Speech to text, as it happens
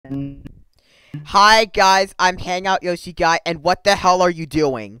Hi guys, I'm HangoutYoshiGuy, and what the hell are you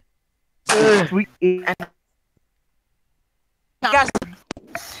doing? Guys.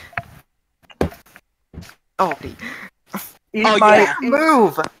 Oh,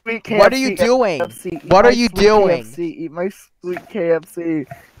 move! What are you doing? What are you doing? Eat my sweet KFC.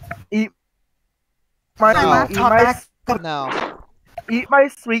 Eat my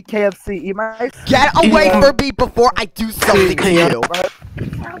sweet KFC. Eat my Get away from me before I do something to you.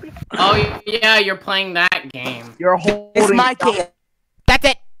 Oh yeah, you're playing that game. You're holding. It's my KFC. That's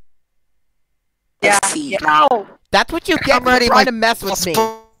it. Yeah. No. That's what you get for trying to mess with me.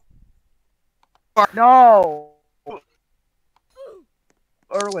 No.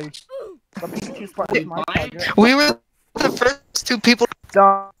 Early. The Pikachu spot is my target. we were the first two people.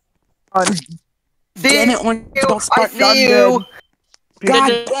 Done. Damn it, when you don't I start see you.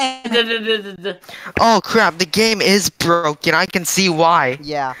 God damn. Oh crap! The game is broken. I can see why.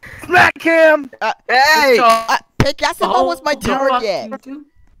 Yeah. Smack him! Hey! Picasso was my target.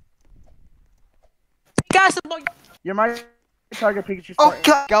 Guys, You're my target, Pikachu. Oh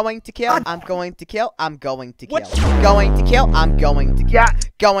god! Going to kill. I'm going to kill. I'm going to kill. Going to kill. I'm going to kill. Yeah.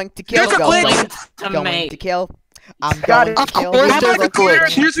 Going to kill. There's a Going glitch. to kill. I'm Got going it. to kill. Of course there's a glitch.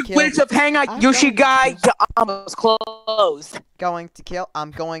 Here's a glitch of HangoutYoshiGuy. The almost closed. Going to kill.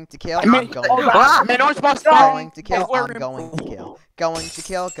 I'm going to kill. I I'm mean, going oh, to God. kill. Man, orange box Going to kill. Where- I'm going to kill. Going to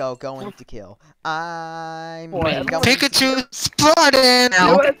kill. Going to kill. I'm Boy, going to Pikachu spotted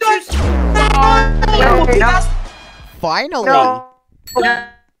now. Finally. No.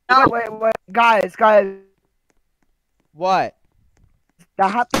 Wait. Guys. What?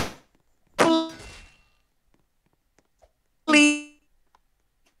 That happened. Please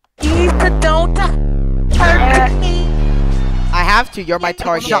don't hurt me. I have to. You're my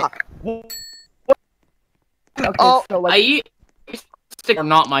target. Okay, Oh, so Are like, you or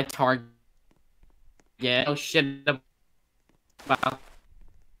not my target? Yeah. Oh shit. Wow.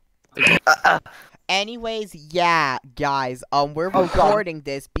 Anyways, yeah, guys, we're God. recording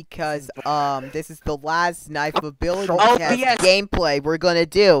this because, this is the last Knife Ability Oh, Test yes. gameplay we're gonna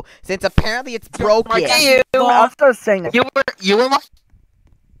do, since apparently it's broken. I'll start saying it. You were my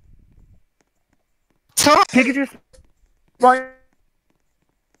target. Pikachu. Right.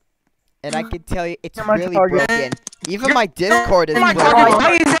 And I can tell you, it's You're my really target. broken. Even my Discord is My broken. target.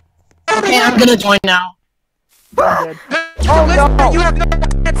 Why is that? Okay, I'm gonna join now. Dead. Oh no. no! You have no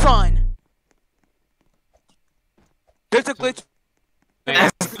chance on. There's a glitch.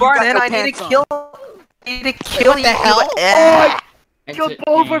 Spartan, I need to kill. I need to kill What the you. hell? Oh, I killed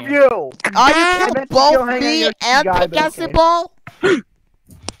both of you. Oh, you I killed meant to both kill me HangoutYoshiGuy, and but Picasso okay. Ball?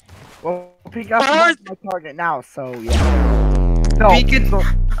 Well, Pikachu is my target now, so yeah. No. Pikachu.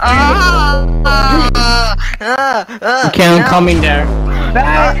 Okay, I'm coming there.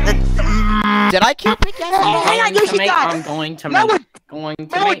 Did I kill Picasso Ball? I'm going to make.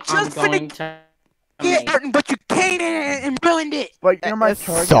 Yeah, but you came in and ruined it. But you're my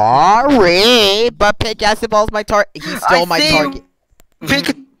target. Sorry, but Picasso Ball's my target. He's still my target.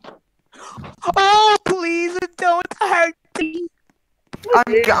 Pikachu. Oh, please don't hurt me.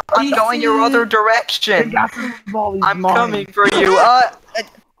 I'm going your other direction. Pikachu Ball is I'm mine. coming for you.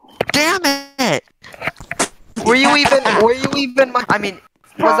 Damn it! Were you even my? I mean,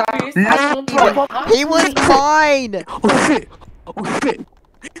 was I? He was mine! Oh shit. Oh shit.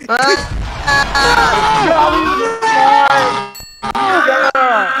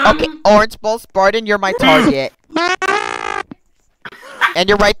 Okay, Orange Ball Spartan, you're my target. And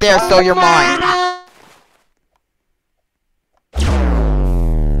you're right there, so you're mine.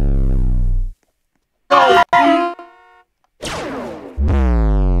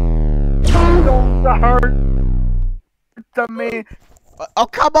 Don't hurt to me. Oh,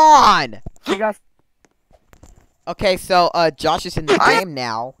 come on! Pikachu. Okay, so, Josh is in the game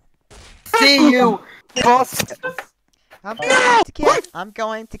now. See you, boss. I'm going to kill. I'm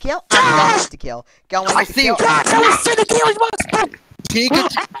going to kill. I'm going to kill. I see you.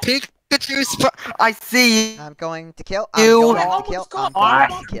 Pikachu. I see you. I'm going to kill. I'm going to kill. I'm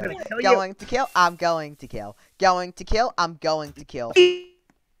going to kill. Going to kill. I'm going to kill. Going to kill. I'm going to kill.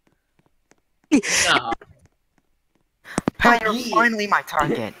 No. You're finally my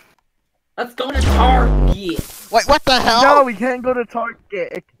target. Let's go to Target. Wait, what the hell? No, we can't go to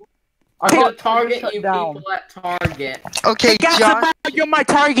Target. I'm gonna target you down. people at Target. Okay, Josh. You're my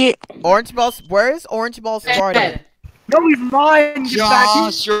target. Orange Ball. Where is Orange Ball Spartan? No, he's mine.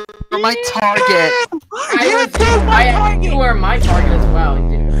 Josh, you're my target. You were my target as well,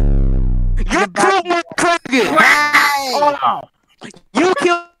 dude. You killed my target. Oh, You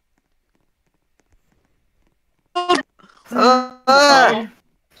killed.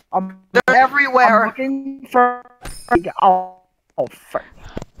 They're everywhere. I'm looking for. Oh, frick.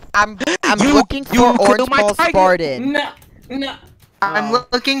 I'm You- looking for you Orange killed my Ball target. Spartan. No. I'm Oh.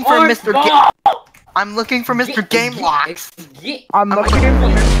 looking for Orange Mr. ball! I'm looking for Mr. Game Locks. I'm looking for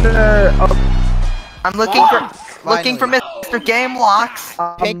Mr. I'm looking for Finally. Mr. Game Locks.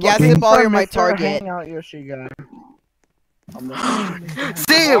 Pink acid ball, you're my target. HangoutYoshiGuy.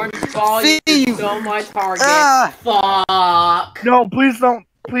 See you. Orange ball, See you're you. still my target. Ah. Fuck. No, please don't.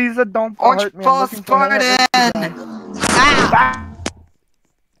 Please don't Orange hurt me. I'm Ball looking for Spartan. Ah!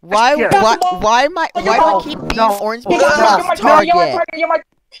 Why do I keep being No. Orange No. Ball's target?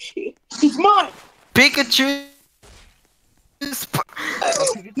 He's mine. Pikachu.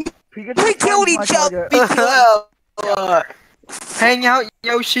 We killed each other. Hang out,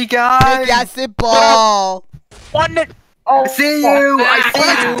 Yoshi Pink guy. acid ball. One that Oh, I see you. I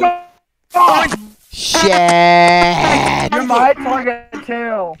see you. Shit. You're my target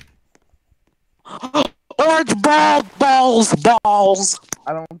too. orange balls.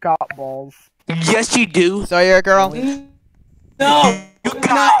 I don't got balls. Yes, you do. So you're a girl? No. You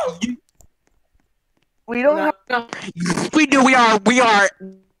got. We don't. No. Have, No. We do. We are. we don't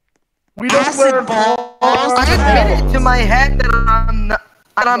acid wear balls. balls. I admit it to my head that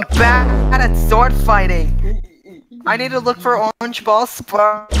I'm bad at sword fighting. I need to look for Orange Ball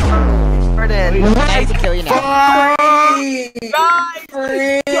Spartan. I can kill you now.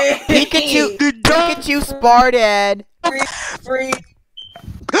 Free. Pikachu Spartan. Free.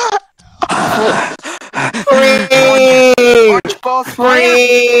 Orange Ball Spartan.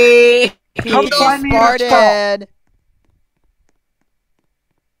 Free. Come Pikachu find me in a Spartan.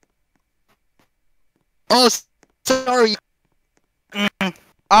 Oh, sorry.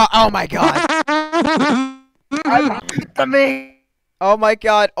 Oh my god. To me. Oh my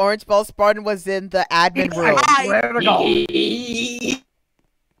god, Orange Ball Spartan was in the admin room. I swear to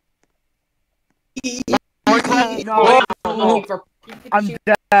God. No, Looking for I'm Pikachu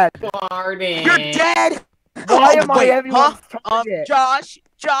dead. Spartan. You're dead. Why am I Wait, everyone's huh? target? Josh,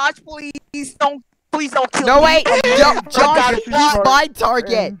 please don't kill No me. wait, Josh, Pikachu he's Spartan. my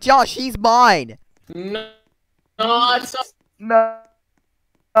target. Josh, he's mine. No. No, it's No.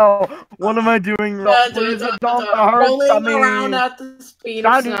 Oh, what am I doing wrong? Please don't hurt rolling me. around at the speed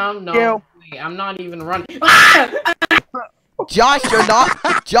of sound. No, you. wait, I'm not even running. Josh, you're not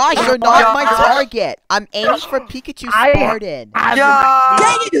my target. I'm aiming for Pikachu Spartan.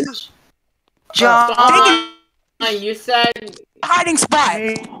 Josh, You said Hiding spot.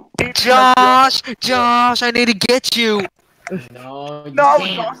 Josh, I need to get you. no. You No,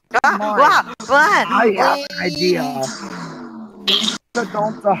 can't. What? I have an idea.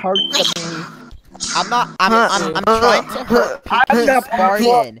 Don't hurt me. I'm trying to hurt Pikachu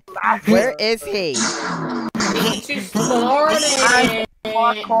Spartan. Where is he? Pikachu Spartan.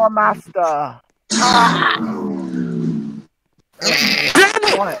 Hardcore master.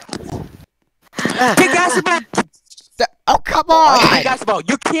 What? Big ass ball. Oh come on! Big ass ball.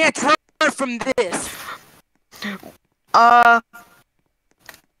 You can't run from this.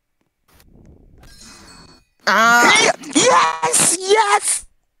 Yes.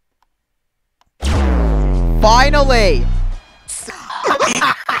 Finally!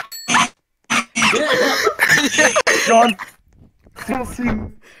 John.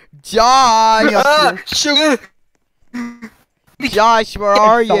 Josh! Josh, where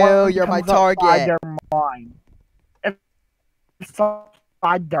are you? You're my target. Their mind. It's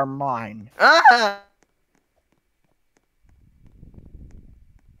inside their mind.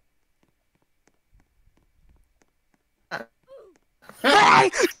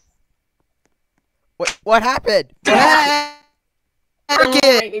 What happened? Target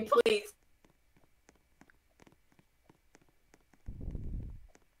me, please.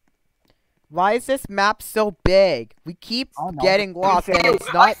 Why is this map so big? We keep Oh, no. getting lost and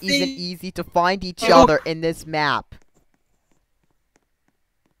it's not even easy to find each other in this map.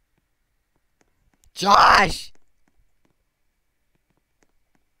 Josh!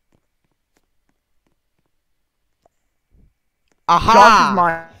 Aha! Josh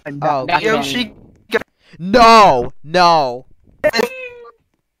is mine. Oh, Yoshi. no! No!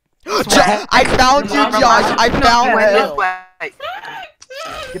 I found you, Josh! I found you!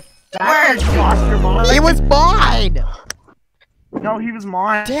 Where's Josh? You're mine. He was mine! No, he was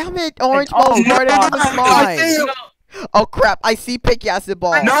mine. Damn it, Orange Oh, Ball Spartan no. was mine! Oh crap, I see Pink Acid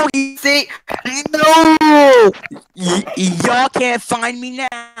Ball. No, See, no. y'all can't find me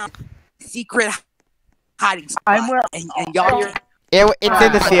now. Secret hiding spot. I'm where. And y'all. It's in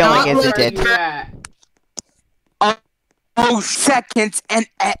the ceiling, isn't Where it? you at? Oh, seconds and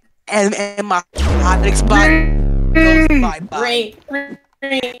my hiding spot goes bye bye. Free.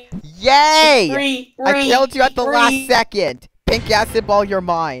 Yay! I killed you at the last second. Pink acid ball, you're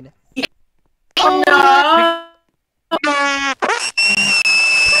mine. Oh no!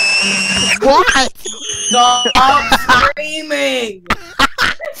 What? Stop screaming!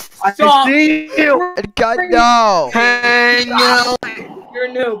 I Stop. see you. God, no. Hang out. You're a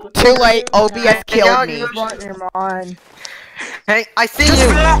noob. Too late. OBS killed me. You're mine. Hey, I see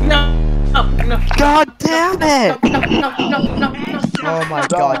you. No. God damn it. No. Oh my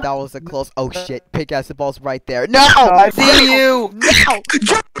god, that was a close. Oh shit, pink acid ball's right there. No! I see you. No!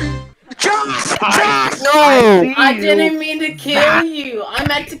 No. I didn't mean to kill you. I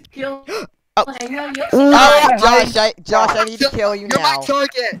meant to kill. Oh. Hang out, Yoshi. Oh, Josh, I need to kill you You're my now.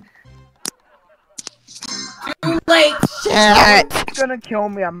 target. Too late. Shit! You're gonna kill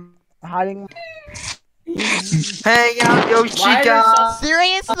me. I'm hiding. Hang out, Yoshi Why are guy.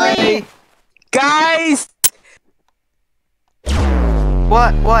 Seriously? Guys!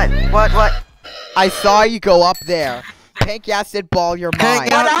 What? I saw you go up there. Pink acid ball, you're mine.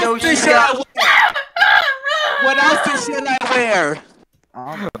 Hang out, What Yoshi outfit should I guy. wear? What outfit should I wear?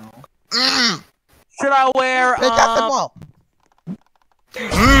 I don't know. Should I wear, Pink acid ball.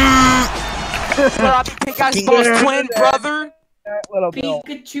 should I be Pink Acid Ball's twin brother? Little Bill.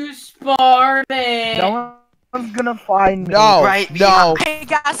 Pikachu Spartan. No one's gonna find me. No, Right, no.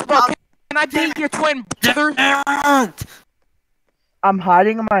 Pink Acid Ball, can I be your twin brother? I'm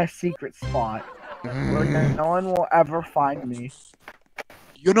hiding in my secret spot. Where no one will ever find me.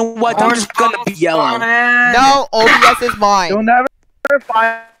 You know what? I'm just gonna be yellow. No, OBS is mine. You'll never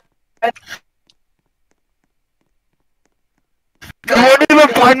find. You won't even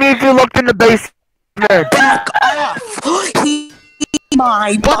find me if you looked in the basement. Back off! He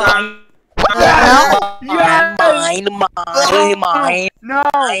mine. What the hell? Mine. No, no. Oh my!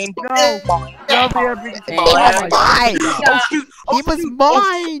 Oh shoot! He was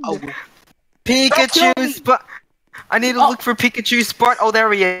mine! Oh, Pikachu spot. I need to look for Pikachu spot. Oh,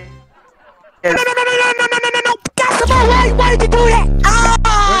 there he is. no! Why did you do that?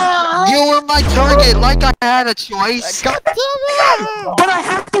 Ah! You were my target, like I had a choice. God damn it! But I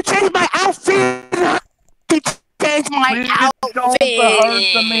have to change my outfit. Change my Please don't hurt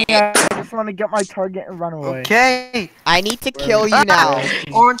outfit. me. I just want to get my target and run away. Okay. I need to kill you now.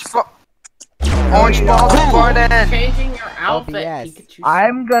 Orange ball Spartan. Changing your outfit, yes. Pikachu.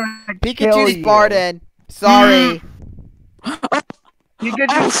 I'm gonna kill Pikachu you. Spartan. Sorry. Pikachu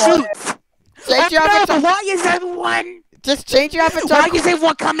Oh Spartan. shoot! Change your avatar. Why is everyone? Just change your avatar. Why is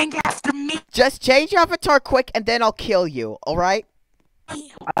everyone coming after me? Just change your avatar quick, and then I'll kill you. All right?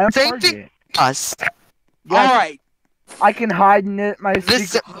 I'm Same target. thing. Us. Yes, Alright. I can hide in it, my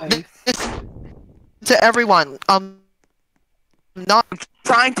This, secret place. this to everyone. Not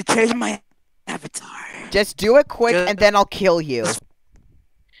Trying to change my avatar. Just do it quick, and then I'll kill you.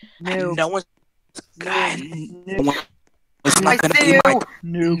 Noob. No one's good. No one's I not gonna see be you. my.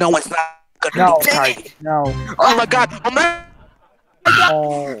 Noob. No one's not gonna No, be my target. no. Oh my god! Oh my god!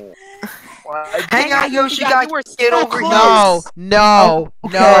 Oh. What? hang out, Yoshi guy. You were Get so over close. here. No,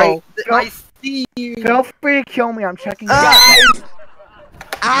 Okay. no. I see you. Feel free to kill me. I'm checking. Guys,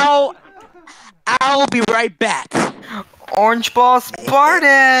 I'll be right back. Orange ball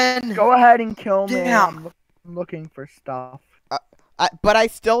Spartan. Go ahead and kill me. Damn. I'm looking for stuff. But I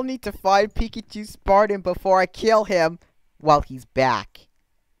still need to find Pikachu Spartan before I kill him while he's back.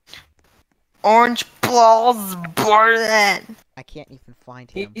 Orange ball Spartan. I can't even find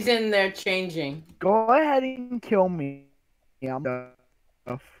him. He's in there changing. Go ahead and kill me. I'm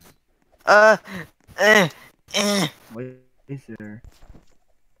stuff. What is there?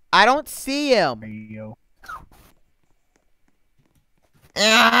 I don't see him. Radio.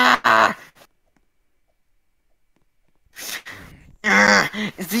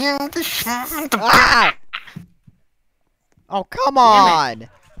 Is he in the Ah! Oh, come on.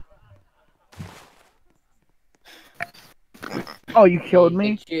 Oh, you killed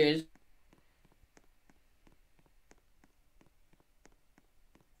me? Cheers.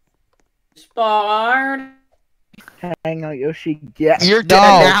 Spartan. Hang out, Yoshi. Get. You're dead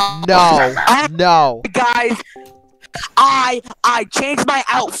now. No, no. Guys, I changed my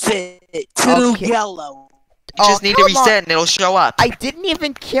outfit to Okay. yellow. You just Oh, need to come on. reset and it'll show up. I didn't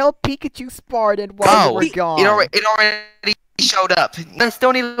even kill Pikachu Spartan while you were gone. It already showed up. I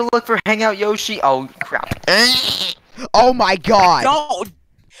still need to look for Hangout Yoshi. Oh crap. Oh my god. No,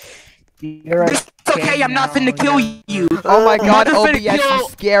 You're right. it's okay. I'm not finna kill you. Oh my god, I'm not OBS, finna you kill-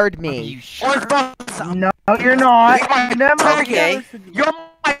 scared me. Orange Ball, No, you're not. You're my Never. target. You're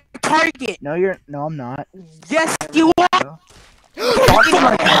my target. No, you're. No, I'm not. Yes, you are. Fucking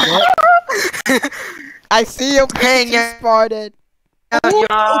my target. I see you, Hang Pikachu out. Spartan.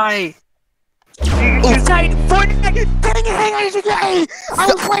 Fortnite. Fortnite! Dang it, HangoutYoshiGuy! I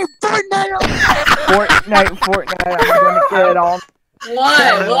was playing Fortnite! Fortnite, I'm gonna get it on. What?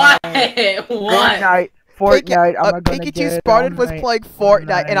 Fortnite, I'm gonna Pikachu get it Spartan on was playing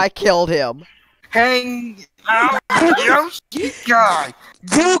Fortnite and I killed him. HangoutYoshiGuy.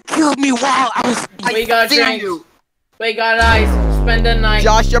 You killed me while I was. We got drinks. We got ice. Spend the night.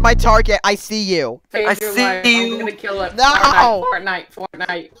 Josh, you're my target. I see you. I see you. I'm gonna kill it. No!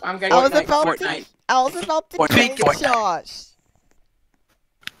 Fortnite. I'm gonna I was kill about Fortnite. I was about to Fortnite. kill Josh.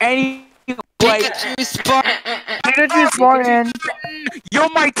 Anyway, Pikachu Spartan. Pikachu Spartan. you're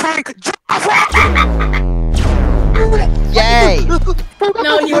my target. Yay!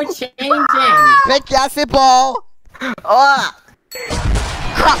 No, you were changing. Big acid ball. Ah.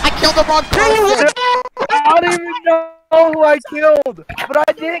 Crap! I killed the wrong person. I don't even know who I killed, but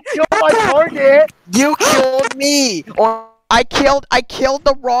I didn't kill my target. You killed me. I killed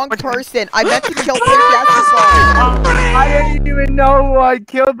the wrong person. I meant to kill Big acid ball. I didn't even know who I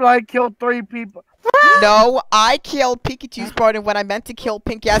killed, but I killed 3 people. No, I killed Pikachu Spartan when I meant to kill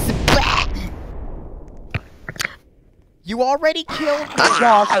Pink Acid. You already killed me.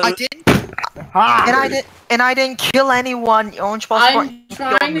 Josh, I didn't. ha. And I didn't kill anyone. Orange Ball I'm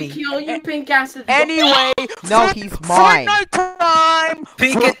Spartan trying to me. kill you, Pink Acid. Anyway, No, he's mine. Fortnite time.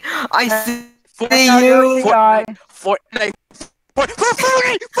 Pikachu, I see HangoutYoshiGuy. you. Fortnite.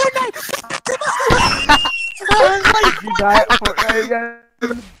 Fortnite. Did you die at Fortnite again?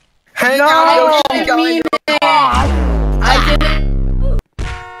 HangoutYoshiGuy. I didn't mean it. I didn't.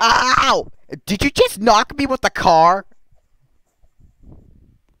 Ow! Did you just knock me with the car?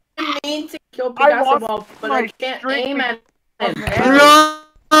 I mean to kill I Pink lost Acid, but my I can't streak aim at him. No.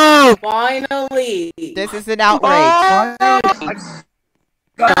 Finally. This is an outrage.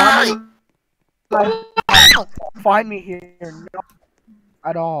 Find me here. No,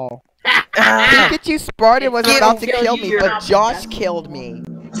 at all. Pikachu Spartan was Get about to him, kill kill me, you, but you're Josh not- killed me.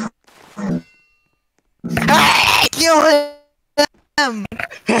 Hey, kill him.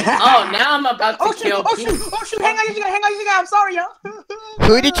 Oh, now I'm about to kill Pink. HangoutYoshiGuy, I'm sorry, y'all.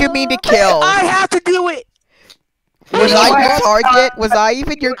 Who did you mean to kill? I have to do it. Was I your target? Was I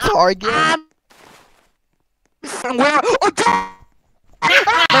even your target?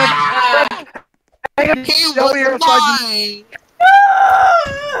 Where? He Show your was mine.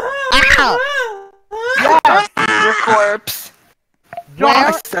 Ow! Yeah. Your corpse.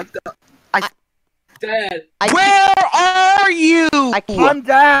 Where? Dead. Where are you? I keep I'm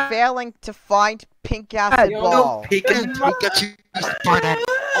dead. failing to find Pink Acid Yo, Ball. Pikachu Spartan.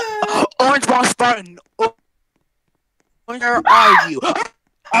 Orange Ball Spartan. Where are you?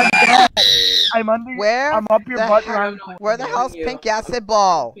 I'm dead. I'm under. Where I'm up your the butt heck- around. Where the hell's Pink Acid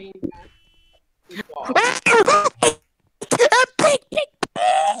Ball?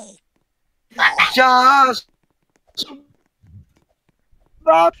 Josh.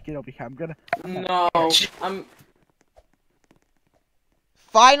 Stop. Get over here. I'm gonna. No, I'm.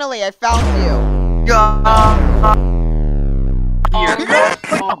 Finally, I found you. Josh.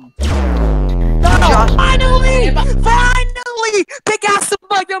 No, finally! Finally! Big ass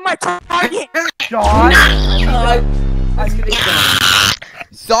bug, you're my target! Josh. Let's get it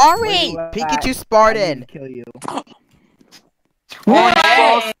Sorry, Relax. Pikachu I need Spartan. to kill you.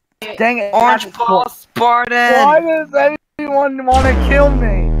 done. Dang it. Orange Ball Spartan. Why does everyone want to kill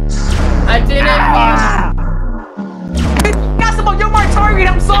me? I didn't Ah, Bug, you're my target,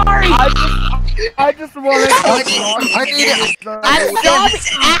 I'm sorry! I just want to kill I need it. I'm sorry.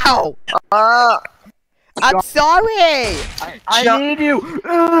 Ow! I'm sorry. I need you.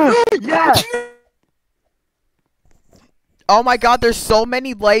 Yes. Oh my God, there's so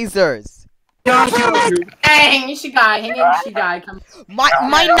many lasers. Hey, HangoutYoshiGuy, come. My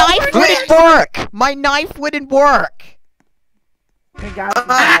knife wouldn't work. My knife wouldn't work.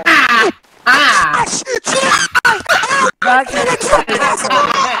 Ah!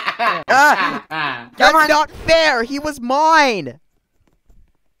 That's not fair. He was mine.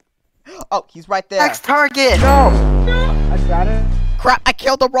 Oh, he's right there. Next target. No. I'd rather. Crap! I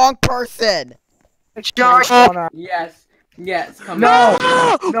killed the wrong person. Josh. Yes, come No.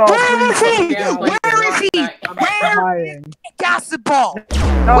 on. No, Where is please. he? Where is he? I'm Where hiding. is basketball?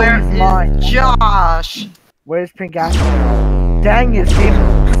 No, Where he's is mine. Josh? Where's Pink Acid? Dang, his game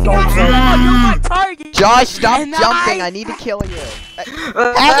is so Basketball, good. you're my target! Josh, stop And jumping. I need to kill you. Hey,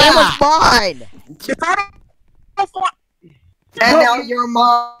 it was mine. And now you're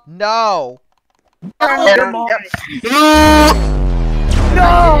mine. No. You're mine. I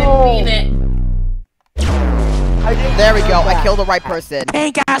No! didn't mean it. I didn't There we go. know I that. killed the right person.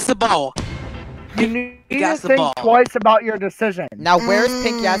 Pink basketball. You need to That's the think ball. twice about your decision. Now where's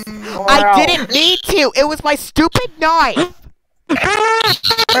Pink Yes? Or I else. didn't need to. It was my stupid knife.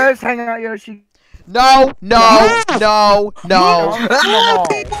 Where's Hangout Yoshi? No, no, no, no.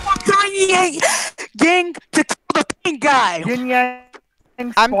 People were trying gang to kill the pink guy. Yin Yang.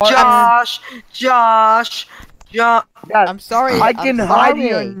 I'm Josh. Yes, I'm sorry. I can I'm hide sorry.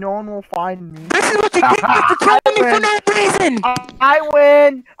 here and no one will find me. This is what you get for killing me for no reason. I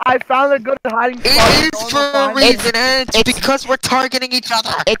win. I found a good hiding spot. It is No for one will a find me. reason, and it's because we're targeting each other.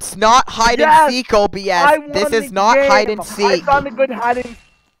 It's not hide Yes, and seek, OBS. This is not hide and I seek. found a good hiding spot.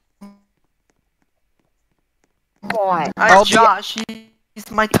 Oh, Josh,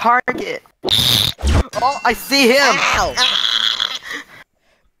 he's my target. Oh, I see him. Ow.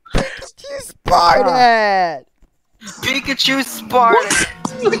 You Spartan! Pikachu Spartan.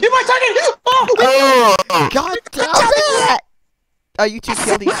 You're my target. Oh. God damn it! Oh, you two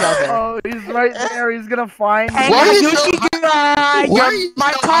killed each other. Oh, he's right there. He's gonna find me. Why are you so HangoutYoshiGuy, Why are you're you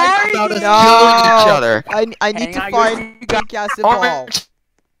my so hyped about us target. killing each other? I need to find Pink Yes and Ball. Orange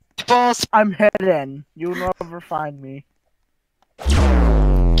balls. I'm hidden. You'll never find me.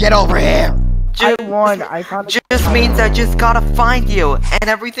 Get over here! I won. I found a Just means I just gotta find you, and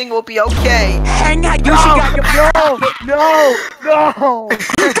everything will be okay. HangoutYoshiGuy, you're No! No!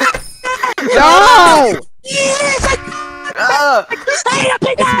 Yes! Hey, the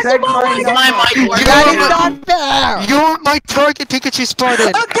pink ass Take ball. my number. That is not fair! You're my target, Pikachu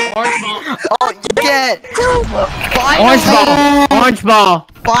Spartan. Okay. Oh, you get. Finally! Orange ball.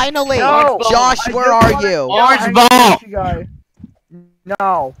 Finally! No. Josh, I where just are wanna- you? Orange I ball. hate you guys.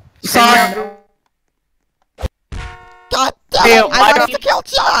 No. Sorry. God damn it! Ew, I why wanted don't to kill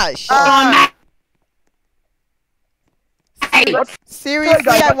Josh! Seriously, Good,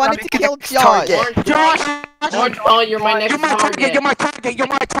 guys, I wanted to kill Josh! Target. Josh. Orange ball, you're my next You're my target. You're target. my target. You're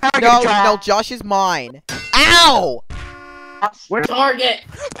my target. No, Josh. no, Josh is mine. Ow! Target.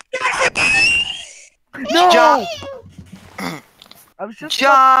 No! Josh. I was just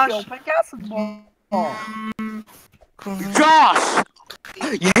Josh. about to kill Picasso's ball. Josh.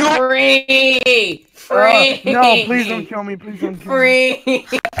 You're Free. Free. No, please don't kill me. Please don't kill me. Free. Free.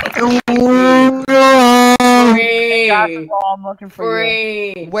 Picasso's ball, I'm looking for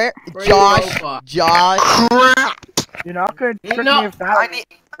you. Free. Where? Free Josh? Robot. Josh? Crap. You're not gonna trick No. me if that. I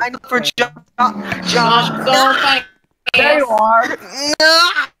need for Josh. Not so fast. There you are.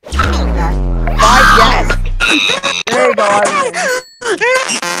 Why, yes! There you go.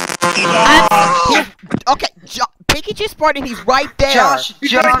 I Okay, Pikachu Spartan, he's right there! Josh,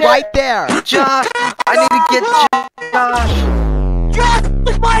 He's Josh. right there! Josh, I need to get Josh. Josh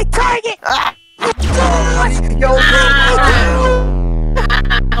is my target. Yo,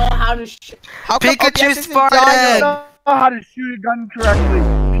 know how to shoot. How come Pikachu OBS isn't Spartan. dying? know how to shoot a gun correctly.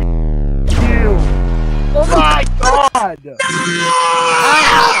 You. Oh my god!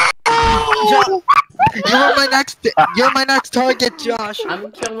 You're my next target, Josh.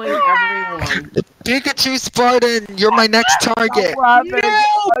 I'm killing everyone. Pikachu Spartan, you're my next target. Stop laughing. No!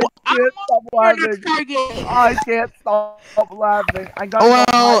 I can't stop laughing. Target. I can't stop laughing. I got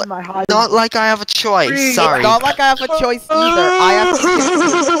Well, my hiding. Not like I have a choice. Sorry. It's not like I have a choice either. I have to.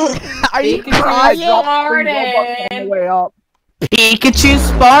 Are you Pikachu I crying? dropped 3 Robux on the way up. Pikachu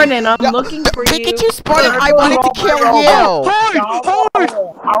Spartan, I'm No, looking for you. Pikachu Spartan, I wanted to kill you!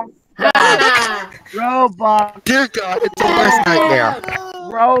 Robux. Dear God, it's the worst nightmare.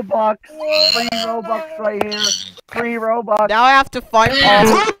 Robux. 3 Robux right here. 3 Robux. Now I have to find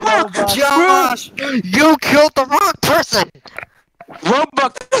Robux. Josh, you killed the wrong person.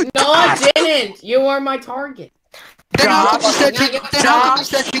 Robux. No, I didn't. You are my target. Then how come you said Josh.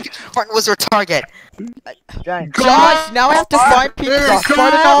 Pikachu Spartan was your target? Dang. Josh, now I have to find Pikachu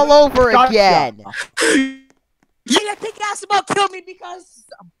Spartan all over again! Yeah, pink ass about killed me because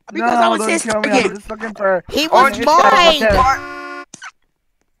I No, was don't his kill me. I'm target. just looking for. He was Orange mine!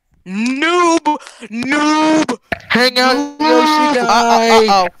 Noob. Hang out, Yoshi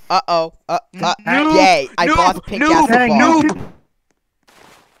guy. Yay, I Noob, lost Pink noob, Basketball. noob.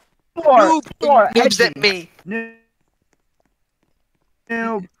 Four. Noobs at me.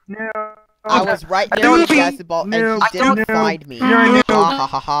 Noob. I was right near Noob. Pink Basketball and Noob. he didn't Noob. find me. You're a noob. Ha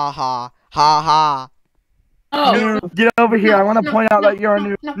ha ha ha ha ha. Oh, Noob. Get over here. I want to point out that you're a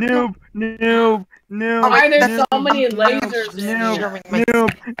noob. Noob. why are there Noob. so many lasers in here? Noob.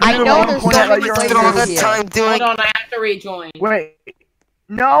 I know wanna there's point so out that many you're a lasers Spend all noob. that here. time doing. Hold on, I have to rejoin. Wait.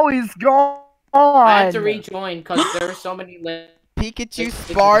 No, he's gone. I have to rejoin because there are so many lasers. Pikachu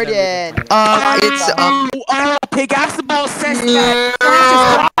Spartan. It's Pink basketball since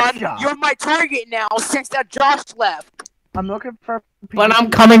that Gotcha. you're my target now since that Josh left. I'm looking for. But I'm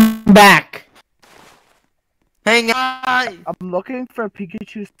coming back. Hang on. I'm looking for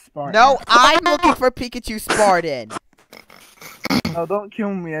Pikachu Spartan. No, I'm looking for Pikachu Spartan. No, don't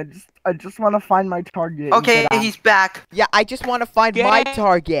kill me. I just want to find my target. and Okay, get out. he's back. Yeah, I just want to find my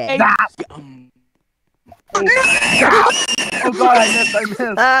target. Oh god, I missed. I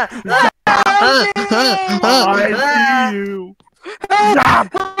see you.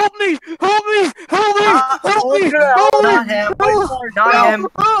 Stop. Help me! Help me! Help me! Help me! Not him. Not him.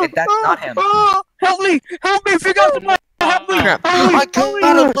 That's not him. Help me! Help me! Figure out my help me! Crap. I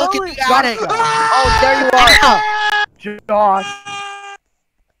gotta look at the attic. Oh, there you are. Josh.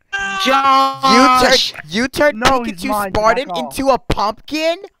 Josh. You turned No, he's Pikachu mine, Spartan back off. into a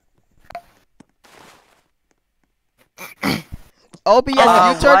pumpkin? OBS, you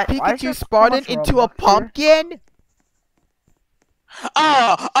turned what? Why is Pikachu there so Spartan much into a Robux here? pumpkin?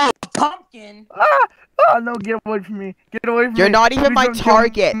 Oh, pumpkin! Oh, no, get away from me. Get away from me. You're not even Please my don't kill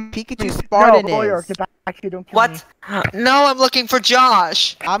target. me. Pikachu Spartan No, Lawyer, is. get back here. Don't kill me. What? No, I'm looking for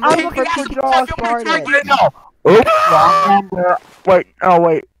Josh. I'm I'm looking for looking for Pikachu Josh Spartan. No. Oops, wrong number. Wait, oh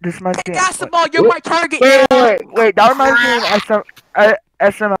wait, this reminds me. Basketball, you're my target Wait, now! wait, that reminds me of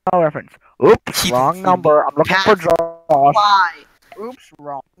SML reference. Oops, wrong number. I'm looking for Josh. Why? Oops,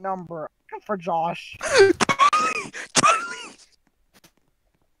 wrong number. I'm looking for Josh.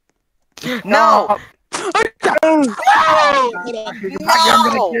 No. I'm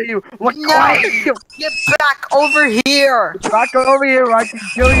gonna kill you. Look, No. Get back over here. back over here or I can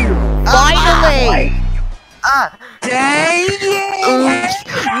kill you. Finally! Dang it!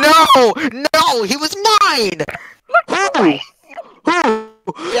 Oops. No, he was mine. Dang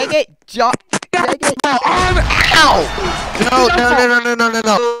it, dang it. Ow.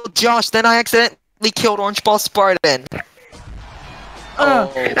 No. Josh, then I accidentally killed Orange Ball Spartan.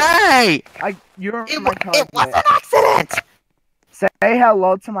 Hey. You're It my was target. an accident. Say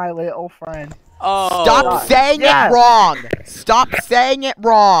hello to my little friend. Oh. Stop saying Yes. it wrong! Stop saying it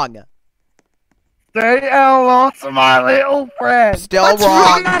wrong! Say hello to my little friend. Still What's wrong,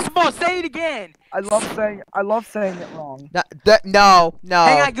 wrong. basketball? Say it again! I love saying it wrong. No.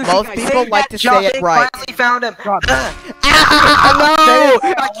 Hang on, Most Yoshi, people say like that, to say it right. Finally found him. God. Hello.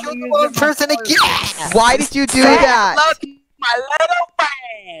 Say it. I killed the wrong person again. Why did you do Say that? hello to my little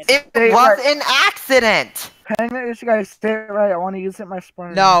friend! It Say it was right. an accident. Hang on, you guys say it right. I want to use it in my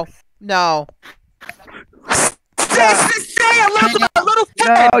Spartan. No. Say hello to my little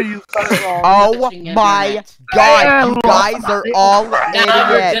friend! No, you said it wrong. Oh my god, you guys are all Now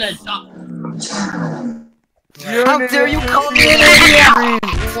you're idiots. gonna talk. How dare you call me an idiot?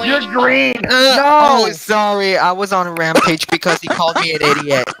 You're green. No. Oh, sorry. I was on a rampage because he called me an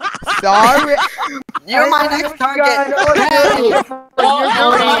idiot. Sorry. You're my next target. Hey.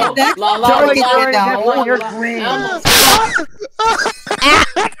 Oh, Next la, la, target la, right now. la, la, You're la, green. la.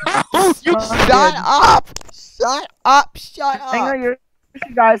 Shut up. Shut up. Shut Hang up. on, you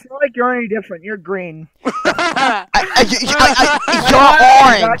guys. Not like you're any different. You're green. You're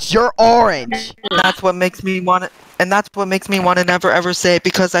orange. You're orange. That's what makes me want to, and that's what makes me want to never ever say it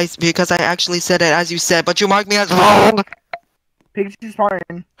because I actually said it as you said, but you marked me as wrong. Pikachu's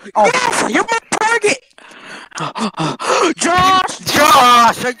Spartan. Yes! You're my target! Josh!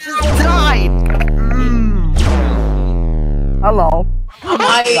 Josh, I just died. Hello. I'm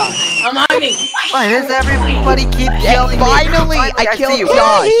hiding. Why does everybody keep Yeah, yelling? finally, I see killed you.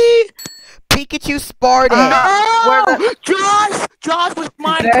 Josh. Pikachu Spartan. No! Josh was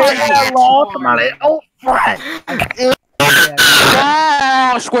my Say target! hello to my little friend.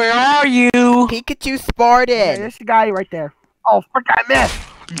 Josh, where are you? Pikachu Yeah, Spartan. there's the guy right there. Oh, frick, I missed.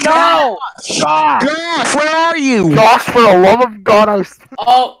 No! Josh! Josh, where are you? Josh, for the love of God, I was...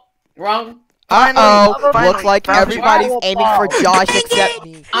 Oh, wrong. Uh-oh. Finally, Looks like finally. everybody's aiming for Josh except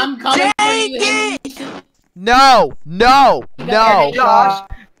me. I'm coming for you. No. Josh,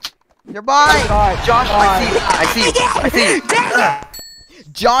 You're mine. Josh, I see you.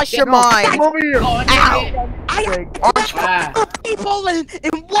 Josh, you're mine. Come over here. I Frick. have people in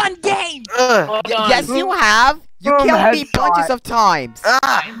one game! Ugh. Yes, you have. You Boom, killed me headshot. bunches of times.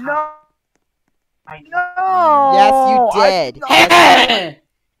 No. No. Yes, you did. Hey!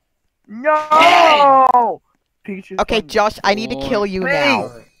 No. Pikachu's Okay, Spartan. Josh, I need to kill you now.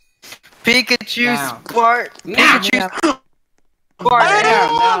 Pikachu Now. Spart. Now. Pikachu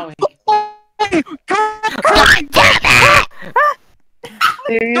Now.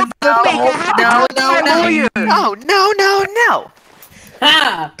 Please, No.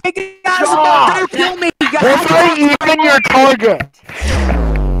 Ha! Don't kill me! Was I even your target?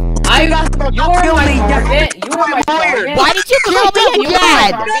 You were my target. You were my target. Why did you kill me You were my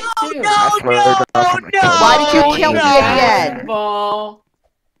again? target too. I swear to God, I'm gonna kill you. Why did you kill me again? Basketball.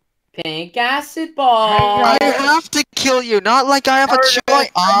 Pink acid ball. I have to kill you, not like I have a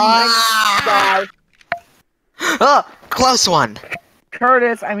choice. Close one.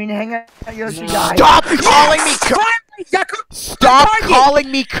 Curtis, I mean, hang out, Yoshi guy. Stop calling me Stop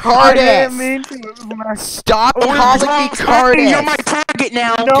calling me I didn't Curtis! mean to. It was my... Stop calling me Curtis! You're my target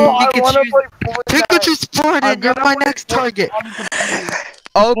now. No, I want to play Pikachu Spartan, you're my next target.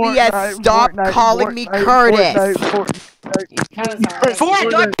 OBS, stop calling me Curtis!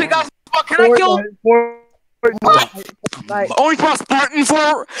 Fortnite, Pikachu, can I kill? Only for Spartan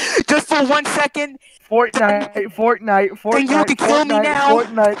for just for 1 second. Fortnite. And you can kill me now.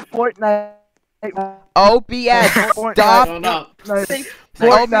 Fortnite. OBS, stop!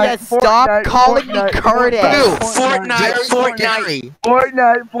 OBS, stop calling me Curtis! Fortnite.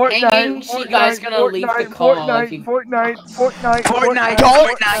 HangoutYoshiGuy's gonna leave the call. Fortnite.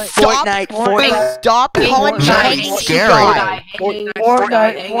 Stop calling me HangoutYoshiGuy!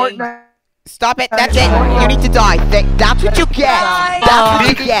 Fortnite. Stop it, that's it! You need to die! That's what you get! That's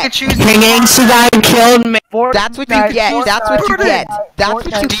what you get! HangoutYoshiGuy killed me. That's what you get! That's what you get! That's what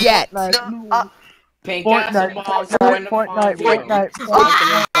you get! Pink acid ball.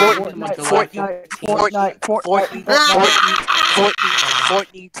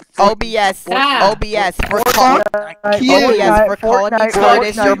 OBS, for calling me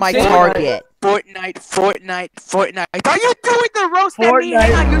Curtis, you're my target. Fortnite. Are you doing the roast at me?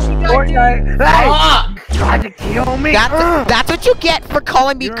 Fortnite. Hey! Trying to kill me. That's what you get for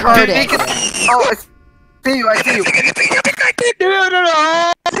calling me Curtis. Oh, I see you.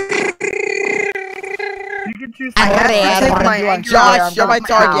 Josh, you're my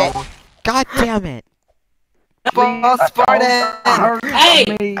target. God damn it. Spartan.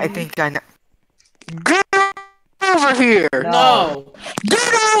 Hey! I think I know. Get over here. No.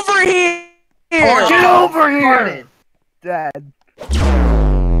 Get over here. Get over here. Dead.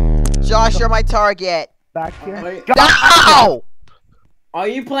 Josh, you're my target. Back here. No! Are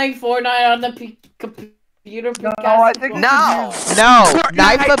you playing Fortnite on the computer? No, I think No,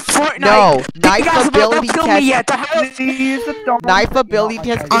 knife ability test. Knife ability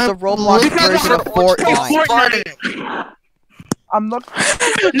test is the Roblox version of Fortnite. I'm looking.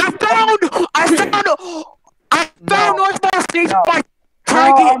 I found Northbound Stage by No,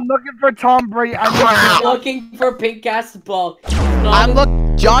 I'm looking for Tom Brady. I'm looking for Pink acid ball.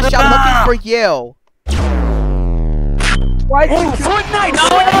 Josh, I'm looking for you. Why? Fortnite! No!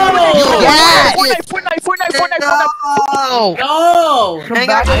 Yes! Fortnite! No! Hang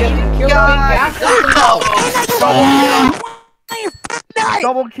on, Kill Pink acid ball.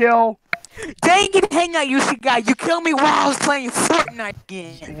 Double kill. Dang it, HangoutYoshiGuy, you killed me while I was playing Fortnite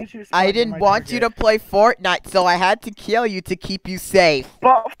again. I didn't want you to play Fortnite, so I had to kill you to keep you safe.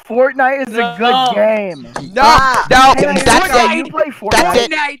 But Fortnite is a good game. No, Hey, that's Fortnite, it. you play Fortnite. That's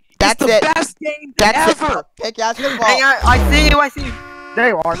it. That's That's the it. best game That's ever. it. Pick out the Hang ball. on, I see you. There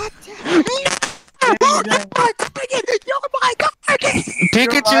you are.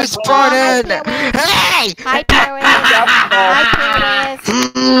 Pikachu Spartan! Hey! Hi, Paris. Hi, Paris.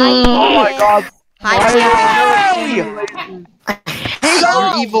 Oh my god. Hi,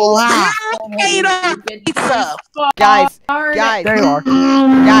 Your evil laugh. Guys, There you are.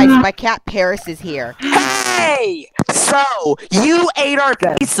 guys, my cat Paris is here. Hey! So, you ate our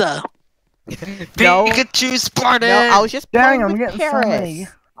pizza. No. Pikachu Spartan! No, I was just Dang, playing I'm with getting so Paris. many.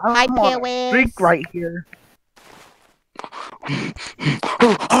 Hi, I'm on a Paris. streak right here.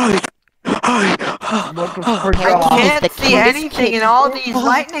 Looking for I Josh. can't the see cutest anything kitty. in all these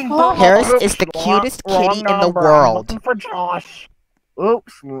lightning bolts. Paris is the Wrong- cutest wrong kitty in the number. I'm world. looking for Josh.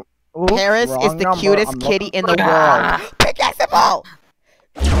 Oops. Paris is wrong the number. cutest I'm kitty looking in for the Josh. world. Pick out the ball.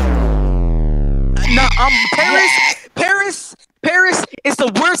 No, Paris is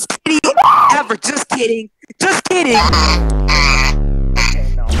the worst kitty ever. Just kidding.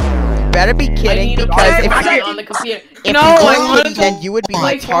 Okay, no. Better be I kidding, need to because play if Fortnite you on the computer. if No, you I weren't wanted kidding, to then you would be my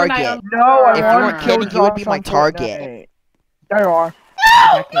play Fortnite target. on- No, I If you want weren't to kidding, kill you would be Josh my on target. Fortnite. There you are.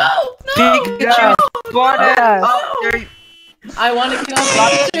 No! Yeah. Spartan! Yes. Oh, there you... I want to kill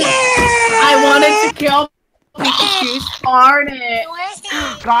Pikachu. I wanted to kill Pikachu Spartan.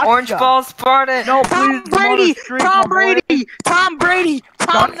 Gotcha. Orange ball Spartan! No, Tom please. I'm on a Brady! streak, Tom my boy. Brady! Tom Brady!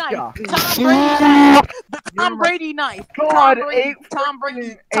 Tom Gotcha. Knife! Tom Brady knife! The Tom Brady knife! God, Tom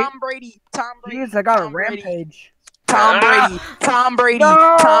Brady! Tom Brady! Tom Brady! Jeez, I got a Tom Brady. rampage. Tom Brady! Tom Brady!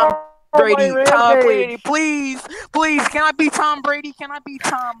 No! Tom Brady! my Tom rampage. Brady! Please! Please! Can I be Tom Brady? Can I be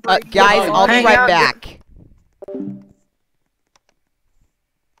Tom Brady? Guys, I'll be Hang right out. back.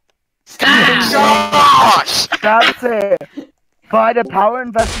 Josh! That's it. By the power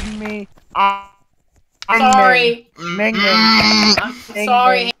invested in me, I sorry. Ming Ming. I'm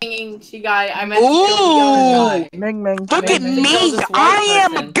sorry, HangoutYoshiGuy. I meant to kill the other guy. Ming Ming. Look at Ming, Ming. me! This I white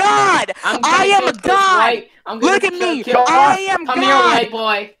am a person. god! I'm I gonna am kill a this god! white. I'm gonna Look at me! kill- I am Come god! here, white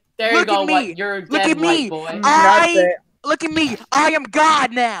boy. There you Look go. at me! White. You're a Look dead at me! white boy. That's it. Look at me! I am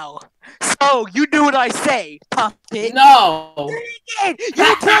god now! So, you do what I say, puppet. No. You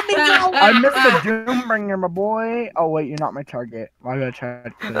tell me no! I missed the Doombringer, my boy. Oh wait, you're not my target. I gotta try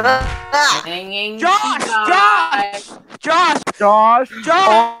to kill you. Josh! Josh.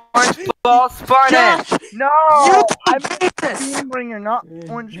 Orange ball Spartan. Josh! No, You I'm did this! Doombringer, not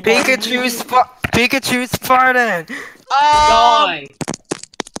Orange. Pikachu Spartan. Die.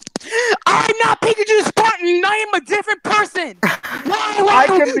 I'm not Pikachu Spartan! I am a different person! Why? I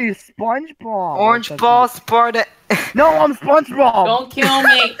can be SpongeBob. Orange ball Spartan. No, I'm SpongeBob. Don't kill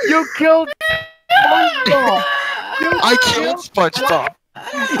me. You killed SpongeBob. I killed SpongeBob.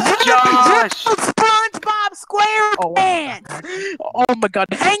 Josh! SpongeBob SquarePants! Oh my god.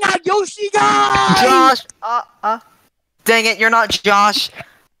 Hang out, Yoshi guy! Josh. Dang it, you're not Josh.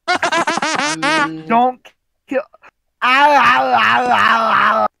 Don't kill. Ow, ow, ow, ow,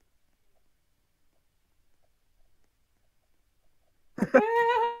 ow.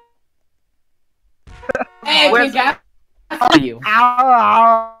 Hey, Where's- Pink, how you?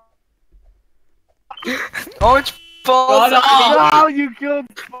 Ow, Orange ball. Shut up. ow. No, you killed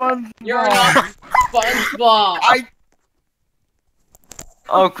SpongeBob. You're not SpongeBob.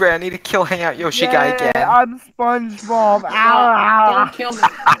 Oh great, I need to kill Hangout Yoshi guy again. I'm SpongeBob. Ow, ow. Don't kill me.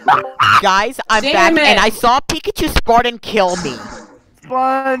 Guys, I'm Damn back, it. and I saw Pikachu Spartan kill me.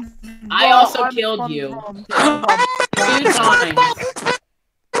 SpongeBob. I also I'm killed you. SpongeBob. 2 times.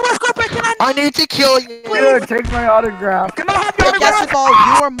 I need to kill you. Here, take my autograph. Can I have your Guess of all,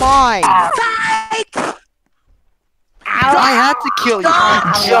 you are mine. I had to kill you.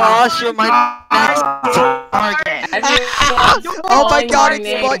 Josh, you're my next target. Oh my Calling god, name,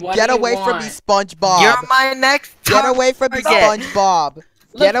 it's what Get do you away from me, want? SpongeBob. You're my next Get target. away from me, Target. SpongeBob.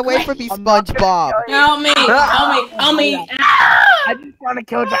 Get away from me, I'm not gonna SpongeBob. kill you. Help me! Help me! Help me! I just want to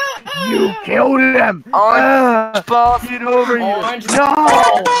kill Jack. You killed him. Orange ball. Get over here. Orange No.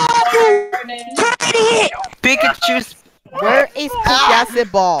 Pikachu. Where is Pikachu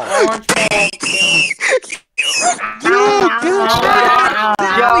Ball? Orange ball.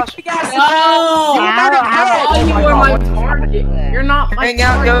 Josh. No! Oh, you were my target. You're not my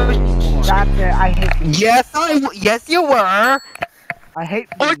Hangout target. Yoshi. That's it. I hate you. Yes, you were. I hate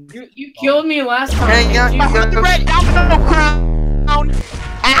you. You killed me last time. Hang on, didn't you? Yoshi. red domino crown!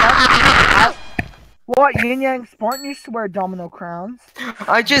 What? Yin Yang Spartan used to wear domino crowns.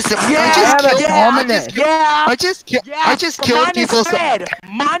 I just Yeah, killed. dominant. Yeah! I just but killed mine people. is red!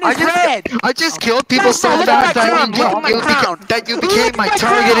 Mine I is just- red! I just killed people so Look bad at my crown, look at my crown. that you became my my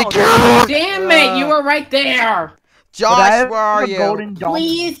target crown. again. Damn it! You were right there. But I Josh, have where are a you? golden dom-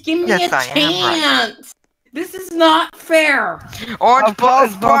 Please give me Yes, a I am chance. This is not fair. Orange Of ball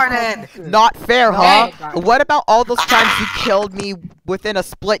course, Spartan. Not fair, huh? Hey. What about all those times you killed me within a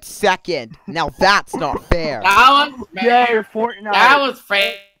split second? Now that's not fair. That was fair. Yeah, your Fortnite. That was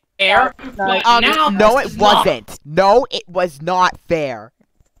fair. But now No, this it is not. wasn't. No, it was not fair.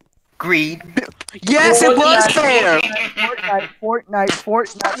 Greed. Yes, it was fair! Fortnite, Fortnite,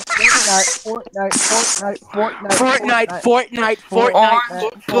 Fortnite, Fortnite, Fortnite, Fortnite, Fortnite, Fortnite, Fortnite.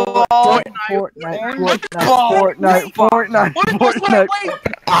 Orange ball. Fortnite, Fortnite, Fortnite, Fortnite,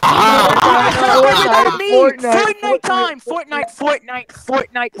 Fortnite. Fortnite time!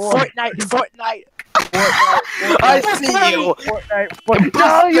 Fortnite! I see you. Fortnite.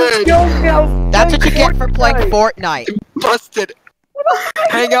 No, you killed me. I was That's what you playing get for playing Fortnite. Busted.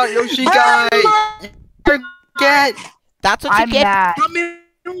 Hang out, Yoshi guy. Forget. That's what you I'm get. mad. I'm in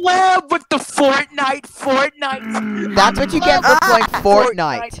love with the Fortnite! That's what you get for playing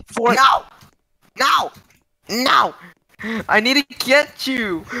Fortnite. No. No. I need to get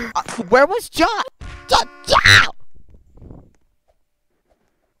you. Where was Josh?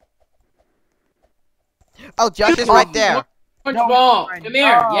 Oh, Josh is right there. Orange ball. Come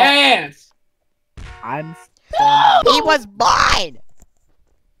here. No. Yes. I'm so mad. He was mine.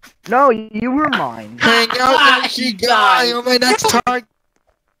 No, you were mine. Hang out, Yoshi guy. You're my next target.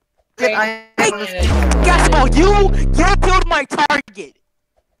 Guess what? You killed my target!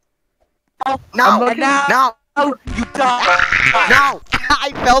 No. And now No. you die! No.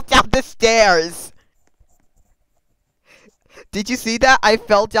 I fell down the stairs. Did you see that? I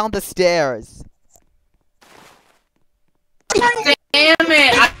fell down the stairs. Damn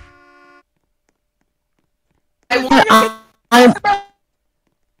it.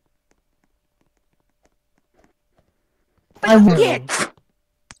 I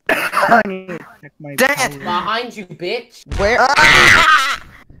I need to check my Dang it. power. Behind you, bitch. Where?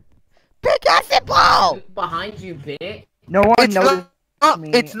 Pickaxe ball! Behind you, bitch. No one It's noticed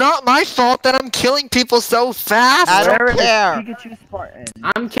me. It's not my fault that I'm killing people so fast. I don't Where is care. Pikachu Spartan?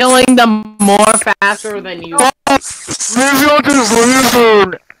 I'm killing them more faster than you.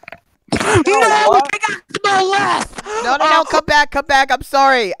 No, pickaxe ball left. No, come back, I'm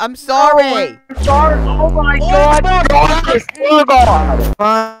sorry. I'm sorry. Sorry. Oh my god.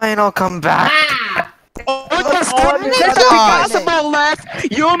 Fine, I'll come back. Ah! Pickaxe ball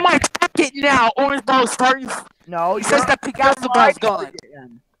left. You're my target now. Orange ball starting. No, He says the Pickaxe ball's gone.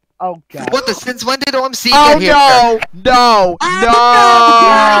 Oh god. What the? Since when did OMC Oh get here? no!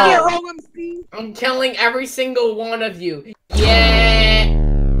 I'm killing every single one of you. Yeah.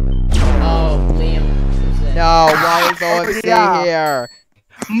 Oh, Liam. Who's that? No, why is OMC Yeah. here?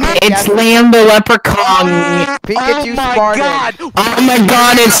 It's Liam the Leprechaun. Pikachu Oh my Spartan. god! Oh my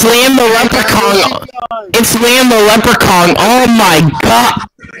god, it's Liam the Leprechaun! It's Liam the Leprechaun! Oh my god!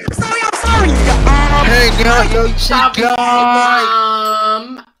 Sorry, I'm sorry!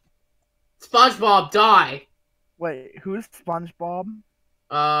 HangoutYoshiGuy. SpongeBob, die. Wait, who's SpongeBob?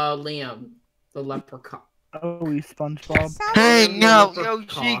 Liam, the leprechaun. Oh, he's SpongeBob.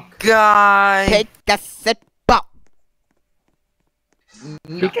 HangoutYoshiGuy. Pickaxe ball.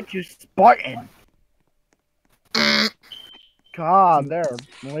 Pikachu Spartan. God, there are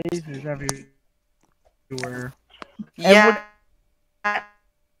lasers everywhere. Yeah.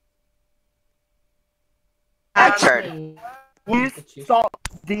 We saw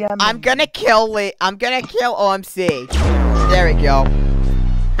DM. I'm gonna kill OMC. There we go.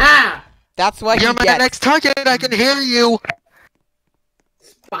 Ah! That's what You're he my gets. next target. I can hear you.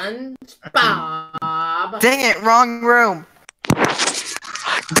 SpongeBob. Dang it, wrong room.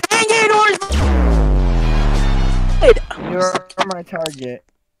 Dang it, Orange! You're my target.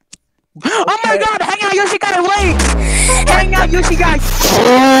 Oh my god, HangoutYoshiGuy, wait! HangoutYoshiGuy!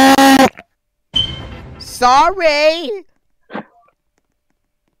 Sorry.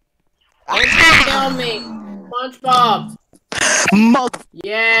 Kill me. SpongeBob. Mother...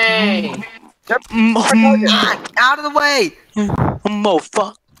 Yay. Out of the way.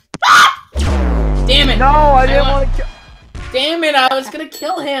 Motherfucker. Damn it. No, I didn't want to kill. Damn it, I was gonna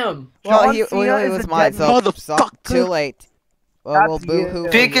kill him. Well, he John Cena is was a mine, dead so motherfucker. too late. Well, That's boo-hoo.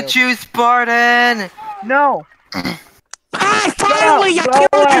 you. for you. Pikachu Spartan. No. Ah, finally, I Go killed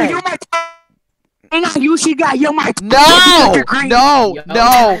away. you! You're my... HangoutYoshiGuy, you're my... No!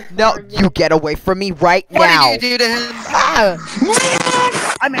 You get away from me right What now. did you do to him? Ah.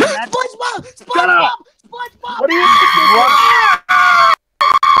 I mean, that's... SpongeBob! Shut up. SpongeBob! What are you?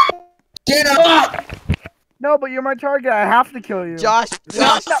 Get up. No, but you're my target. I have to kill you. Josh, Too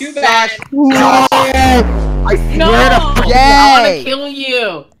bad. I No! swear to I wanna Yay! kill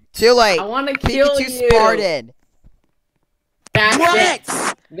you. Too late. I wanna kill Pikachu you. Spartan. That's What? it.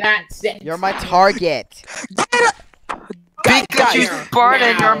 That's it. You're my target. Pikachu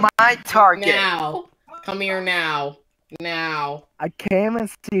Spartan, Now. you're my target. Now. Come here now. Now. I came and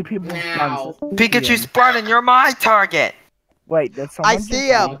see people's Now. guns. Pikachu Spartan, you're my target. Wait, that's someone I see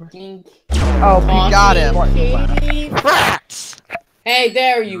him. Fucking Oh, got him. Kitty. Rats. Hey,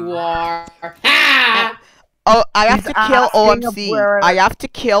 there you are. Ha! Oh, I have He's to kill asking OMC. of where- I have to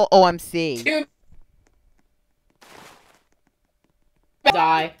kill OMC. Two.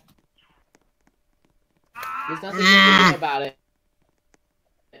 Die. There's nothing you can do about it.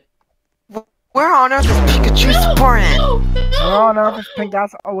 Where on earth is Pikachu Spartan? No, Where no. on earth is Pink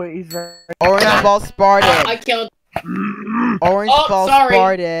Ass? Oh wait, he's very. Orange Ball I Spartan. killed. Orange Oh, Ball sorry.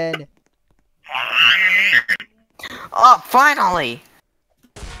 Spartan. Oh, finally.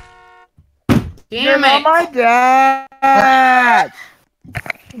 You're Damn not it. my dad.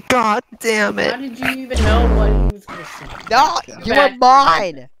 God damn How it. did you even know what he was gonna say? No, you were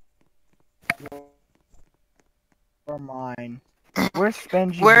mine. Or mine. Where's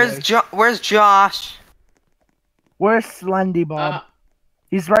Spongy? Where's Josh? Where's Slendy Bob?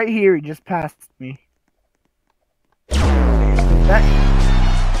 He's right here. He just passed me. That...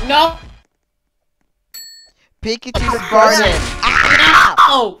 No. Pikachu Spartan. Ah!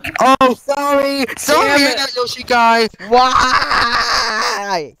 Oh. Oh, sorry. Sorry, Damn it. HangoutYoshiGuy.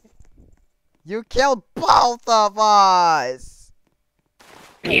 Why? You killed both of us.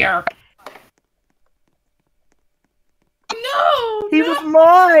 Here. No. He no. was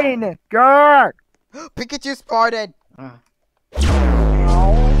mine. Grr. Pikachu Spartan.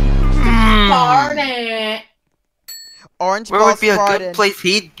 Darn it. Orange Where Ball would be a Spartan. good place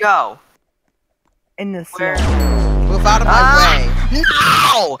he'd go? In the Where? swamp. Move out of my way.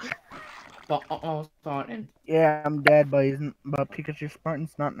 No! Spartan. Yeah, I'm dead, but Pikachu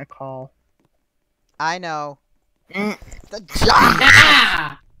Spartan's not in the call. I know. Mm. The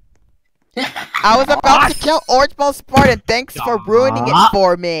job. I was about to kill Orange Ball Spartan. Thanks for ruining it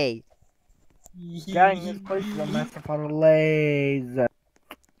for me. Dang, this place is a mess of lays.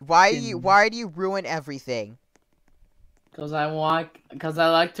 Why do you ruin everything? Cause I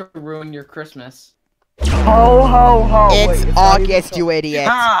like to ruin your Christmas. Ho ho ho! It's Wait, not even August, so- you idiot.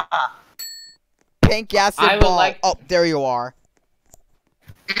 Ah. Pink acid I would ball. like- Oh, there you are.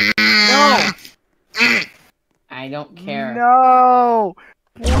 No! I don't care. No!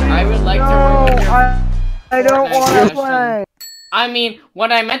 I would like to No! ruin your I don't Fortnite want to session. play! I mean,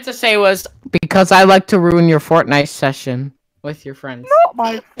 what I meant to say was because I like to ruin your Fortnite session with your friends. Not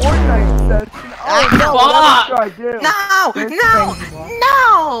my Fortnite session! Oh no, Fuck! what else do I do? No! This No! thing's wrong.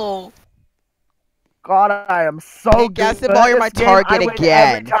 No! God, I am so Pink good acid at ball, you're this my game. target I win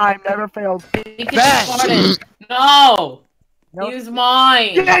again. Every time, never fails. Pikachu Ben! Spartan. No! No. Use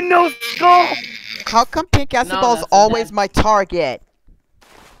mine! Yeah, no skull! How come Pink acid No, ball is that's a always dead. my target?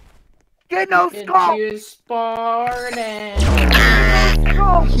 Get no skull! Pikachu Spartan!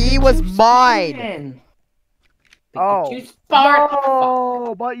 Skull! He was mine. Spartan. Oh. Pikachu Spartan!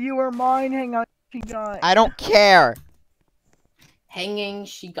 No, but you were mine, HangoutYoshiGuy. I don't care. Hanging,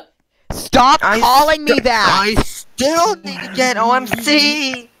 she got. Stop calling me that. I still need to get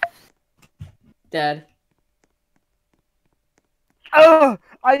OMC! Dead. Ugh,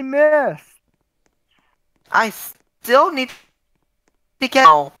 I missed. I still need to get.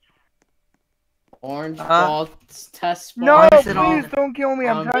 Orange Uh-huh. ball test No, Why ball. is it all- please don't kill me.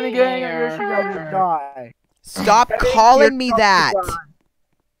 I'm trying to get HangoutYoshiGuy to die. Stop Getting calling me your that. to die.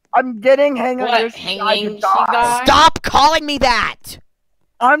 I'm getting What? HangoutYoshiGuy Hanging to she die. got? Stop calling me that.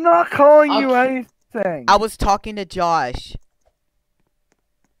 I'm not calling you Okay. anything. I was talking to Josh.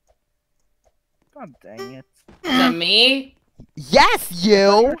 God dang it. To me? Yes,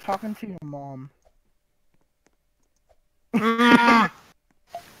 You're you. talking to your mom. Mm.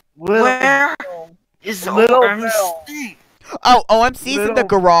 Little Where Bill. is Little OMC? Oh, OMC's in the Little-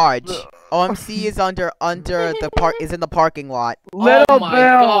 garage. little- OMC is under the park is in the parking lot. Little Oh my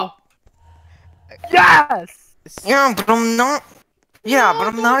Bill. god. Yes! Yeah, but I'm not. Yeah, but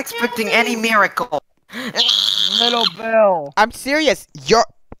I'm not expecting any miracle. Little Bill. I'm serious. You're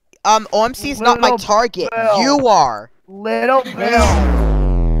OMC's not my Little target. Bill. You are. Little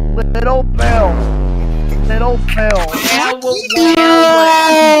Bill. Little Bill. Little Bill.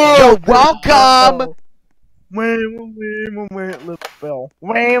 You're welcome. Little Bill.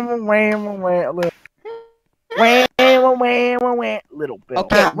 Little Bill.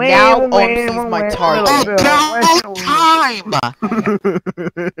 Okay, now OMC's my target. About time!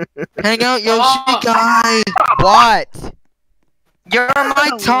 Hang out, Yoshi guy! What? You're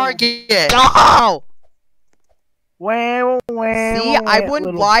my target! No! See, See, I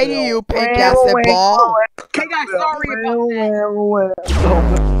wouldn't lie to you, Pink Acid Ball. Okay, guys, sorry about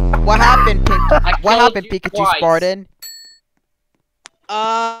that. What happened, Pink? I What killed happened, you Pikachu twice. Spartan?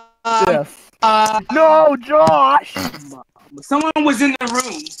 Yes. No, Josh! Someone was in the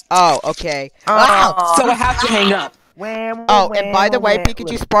room, Oh, okay. Oh, so I have to hang up. Oh, and by the way,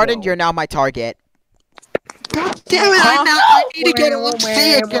 Pikachu Spartan, you're now my target. damn it, I need to get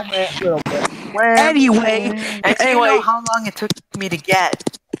OMC again! Anyway, And do you anyway, know how long it took me to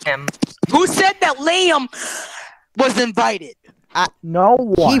get him? who said that Liam was invited? No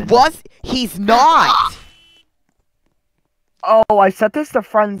one. He's not! Oh, I set this to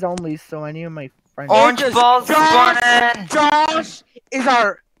friends only, so any of my friends. Orange Just balls, Josh! Spartan! Josh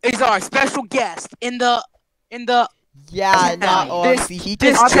is our special guest in the Yeah, not This- OMC. He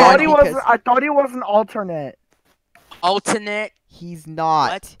this just I joined thought he joined was. because I thought he was an alternate. alternate. he's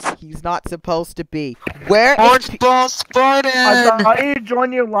not. He's not supposed to be. Where is Orange balls, I Spartan! thought he'd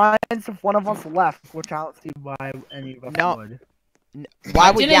join the alliance if one of us left, which I don't see why any of us No. would.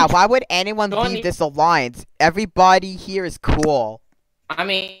 why would didn't why would anyone join leave the- this alliance? Everybody here is cool. I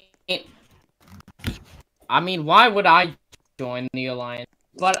mean, why would I join the alliance?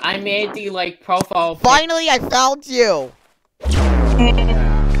 But I made the profile. pic- Finally, I found you.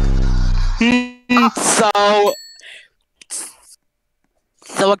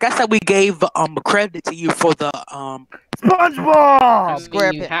 So I guess that we gave credit to you for the SpongeBob.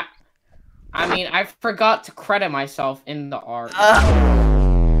 Square you pit. I mean, I forgot to credit myself in the art.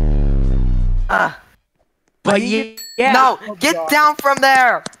 but yeah. No, get down from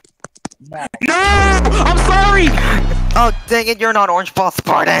there! No, I'm sorry. Oh, dang it, you're not Orange Ball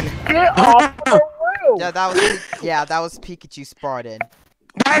Spartan! Get off the roof. Yeah, that was Pikachu Spartan.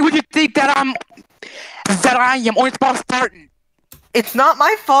 Why would you think that I am Orange Ball Spartan? It's not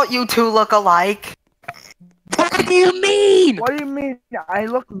my fault you two look alike. What do you mean? What do you mean? I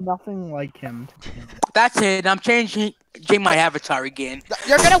look nothing like him. That's it. I'm changing my avatar again.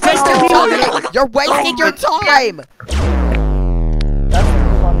 You're gonna waste your time! You're wasting your time! That's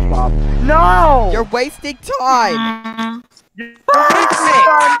SpongeBob. No! You're wasting time!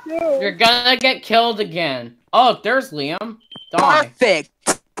 You're gonna get killed again. Oh, there's Liam. Die. Perfect.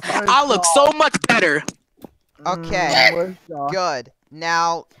 I look so much better. Okay, good.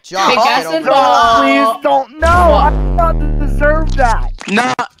 Now, Josh, Hey, get guys, over involved. here. Please don't. No, I do not deserve that.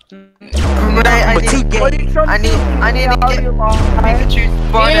 Nah. I But you What are you trying to do? I need to get Pikachu Damn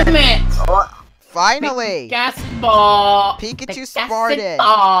Spartan. it! Finally! Gaspball. Pikachu Spartan!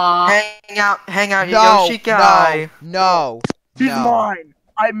 Hang out, No, Yoshi guy. no, He's no. mine.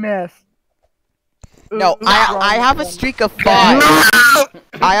 I missed. No, I have a streak of 5.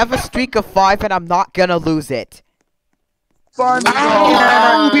 I have a streak of 5 and I'm not gonna lose it.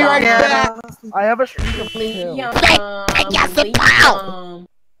 I'll be right back. I have a streak of 2. Liam.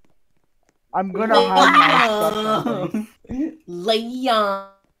 I'm gonna hide my stuff. Liam.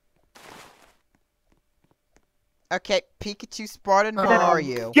 Okay, Pikachu Spartan, where are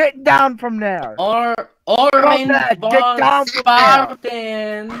you? Get down from there. Orange Get ball down from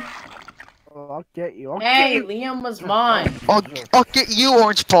Spartan. I'll get you. Hey, Liam was mine. I'll get you,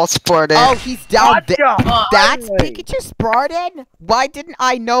 Orange Ball Spartan. Oh, he's down there. Gotcha. That's Finally. Pikachu Spartan? Why didn't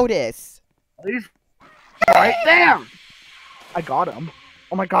I notice? He's right there. I got him.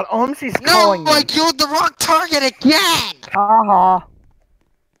 Oh my god, OMC's no, calling me. I killed the wrong target again. Haha.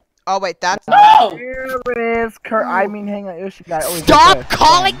 Oh wait, that's No! Here it is, HangoutYoshiGuy. Oh, he's Stop right there.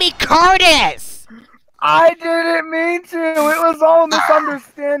 calling me Curtis! I didn't mean to. It was all a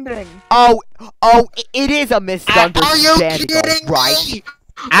misunderstanding. Oh, it is a misunderstanding, kidding right? me?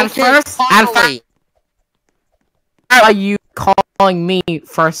 At Okay, first, finally. are you calling me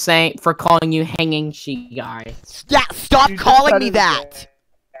for calling you hanging she guy? Yeah, stop You just calling said me it that!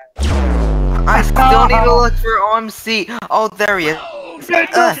 I still need to look for OMC. Oh, there he is.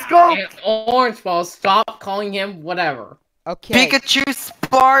 Let's go. And Orange Ball, stop calling him whatever. Okay, Pikachu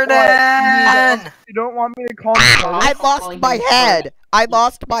Spartan. You don't want me to call you I lost my head! I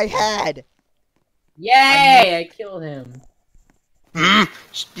lost my head! Yay! I killed him.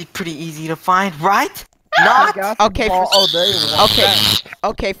 Should be pretty easy to find, right? Not. Okay, Oh, there you are.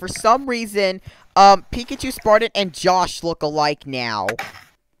 Okay, for some reason, Pikachu Spartan and Josh look alike now.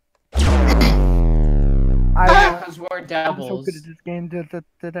 Because we're I'm so devils. good at this game.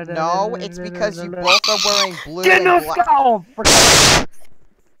 No, it's because you both are wearing blue Get no and black. skull!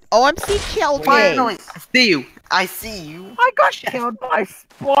 OMC killed me! Finally, I see you. I see you. I got killed by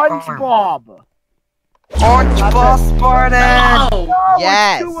SpongeBob. Orange Ball Spartan. No! No,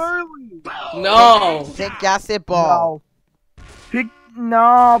 Yes. it's too early. No! Think acid ball.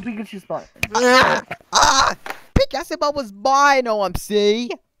 No, Pikachu Spartan. Pink acid ball was mine, OMC!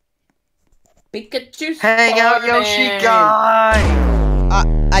 Pikachu Hang out, Yoshi Spartan. guy.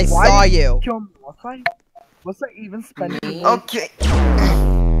 I Why saw did you. Kill me. What's that even spending? Okay.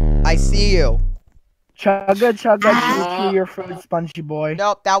 I see you. Chugga chugga your food, Spongy boy.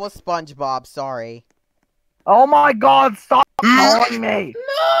 Nope, that was SpongeBob, sorry. Oh my god, stop calling me!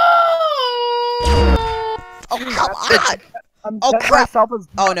 Oh, come on! I'm Oh, setting crap. myself as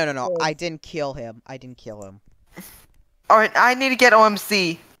Oh, no. I didn't kill him. Alright, I need to get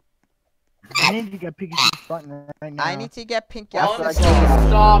OMC. I need to get Pikachu Spartan right now. I need to get pink OMC, acid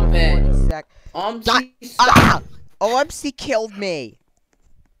stop it. sec. OMC, stop. OMC killed me.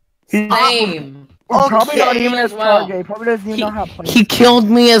 Same. Probably not Okay. even his As well. target. He probably doesn't even know how to play. He killed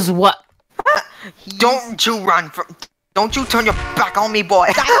me as what? Don't you run from. Don't you turn your back on me, boy.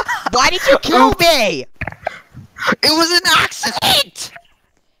 Why did you kill me? It was an accident.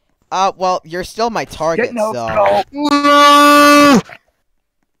 Well, you're still my target, Get no so. skull. No.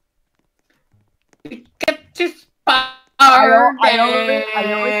 Pikachu I Spartan.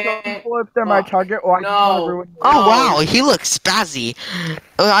 only kill people if they're my target, or I can ruin Oh wow, he looks spazzy.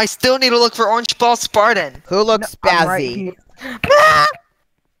 I still need to look for Orange Ball Spartan. Who looks I'm right spazzy? here.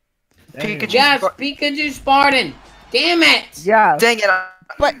 Pikachu Yes, Spartan. Pikachu Spartan. Damn it. Yeah. Dang it!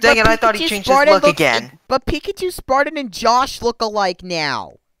 But I thought he Pikachu changed his Spartan look looks- again. But Pikachu Spartan and Josh look alike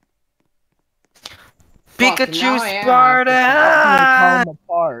now. Fuck, Pikachu now I am. I'm gonna tell Spartan. them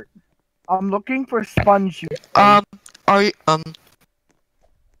apart. I'm looking for Sponge. Are you Okay, I'm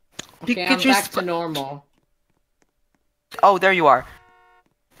Pikachu back to Sp- normal. Oh, there you are.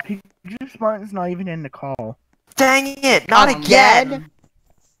 Pikachu Spartan's not even in the call. Dang it! Not again.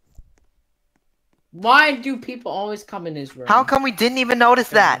 Why do people always come in his room? How come we didn't even notice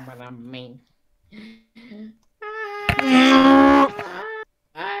that? What I mean.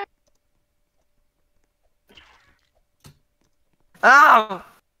 Oh!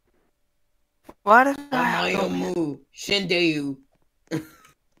 What did I... Omayomu Shindeyu.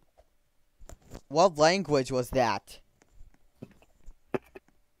 What language was that?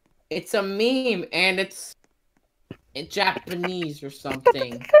 It's a meme, and it's in Japanese or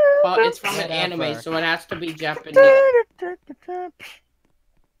something. But it's from an anime, Whatever. so it has to be Japanese.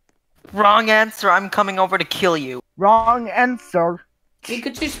 Wrong answer. I'm coming over to kill you. Wrong answer.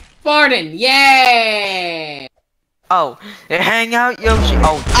 Pikachu Spartan, yay! Oh, hang out, Yoshi.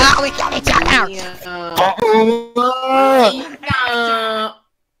 Oh, We got each other!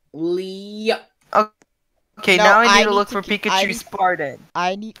 Leah. okay. No, now I I need to need look to for ki- Pikachu Spartan.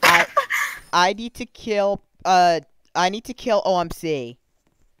 I need to kill, I need to kill OMC.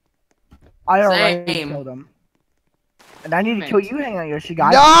 I already Same. killed him. And I need to kill you,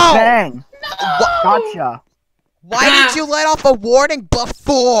 HangoutYoshiGuy. No! Bang! What? Gotcha. Why did you let off a warning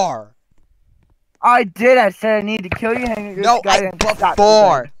before? I did. I said I need to kill you, HangoutYoshiGuy. No, and stop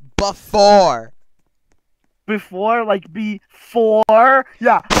before. it. Before. Before, like before?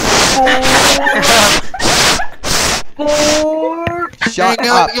 Yeah. Four. Shut Hang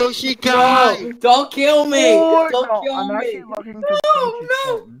up. out, Yoshi guy. No, don't kill me! Four. Don't No, kill I'm me! actually looking for No, Pikachu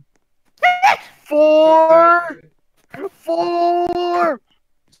no. Spartan. Four.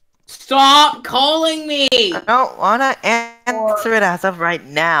 Stop calling me! I don't wanna answer it as of right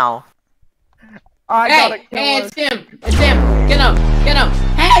now. I gotta Hey, kill hey, her. it's him! It's him! Get him! Get him!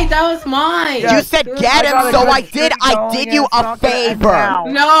 Hey, that was mine! Yeah. You said Good. get I him, got a so good I did. streak I going did and you it's a not gonna end favor. now.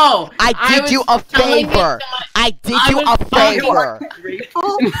 No! I did was you a telling you favor. that I did I you was a talking- favor.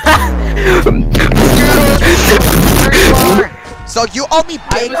 So you owe me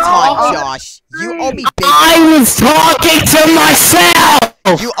big was time, talking- Josh. You owe me big I time. was talking to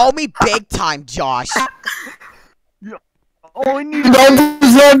myself! You owe me big time, Josh. All I need You don't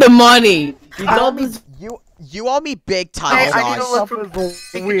deserve the money! You You owe don't me, deserve- you owe me big time, Hey, I need to Josh. look stuff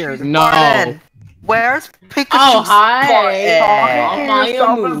for is weird. No. Spartan. Where's Pikachu Oh, hi! Spartan? Talking to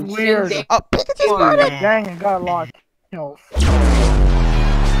yourself Omayomu is weird. Shindeyu. Oh, Pikachu Spartan. Spartan. Dang, I got a lot of kills.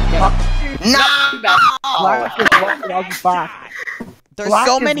 Black is lucky, that's a fact. There's Black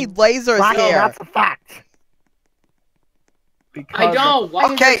so is- many lasers Black, here. that's a fact. Because I don't! Why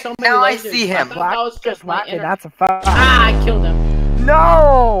is Okay, there so many now I lasers? see him. thought Black that was just my Black, inner- that's a fact. Ah, I killed him.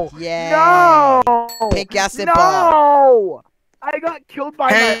 No! Yeah. No! Pink acid ball. No! I got killed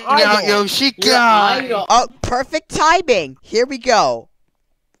by Hang my out, idol. Yoshi Your guy. idol. Oh, perfect timing. Here we go.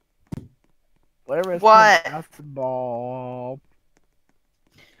 Where is What? Pink acid ball?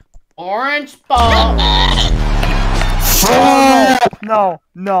 Orange ball.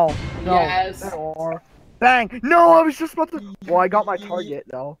 No. Yes. Or bang! No, I was just about to. Well, I got my target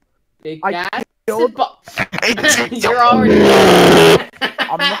though. Big I acid killed- ball. You're already dead.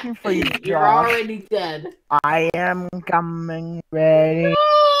 I'm looking for you, You're Josh. already dead. I am coming ready.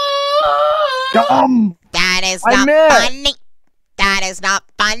 Come! That is I not missed. funny. That is not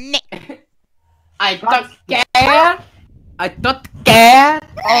funny. I don't care. I don't care.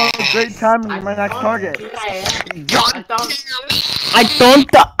 Oh, great timing for my next target.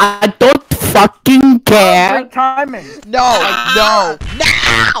 I don't fucking care. Great timing. No.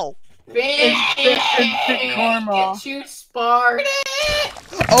 Instant karma. Get you Spartan.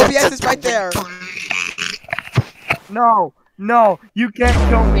 OBS is right there. No, you can't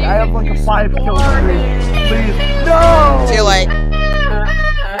kill me. I have like a 5 kill streak. Please, no! Too late.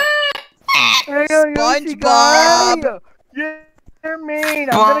 Hey, Yoshi guy! You're mean.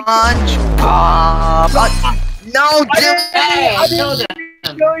 I'm gonna SpongeBob. No, dude. Hey, I killed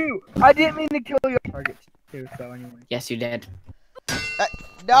him. kill you. I didn't mean to kill your target too. So anyway. Yes, you did.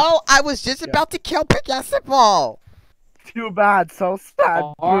 No, I was just about to kill Pink acid ball. Too bad. So sad.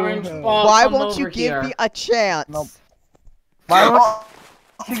 Orange Boo-hoo. ball. Why come won't you over give here. me a chance? Nope. Why won't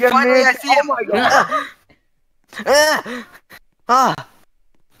you get Finally, me? I see Oh him. my god.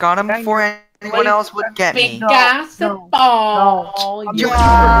 Got him before anyone else would get me. Big No, acid no, ball. I'm You're No.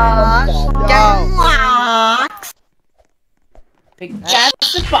 Big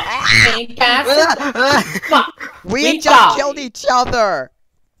acid ball. Big acid ball. We We just died. killed each other.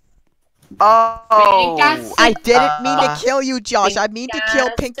 Oh. Big acid- I didn't mean to kill you, Josh. I Pink mean to kill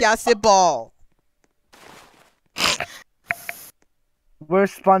Pink acid ball.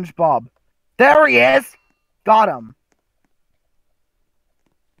 Where's SpongeBob? There he is. Got him.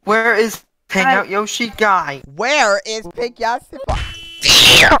 Where is Hangout Yoshi guy? Where is Pink acid ball?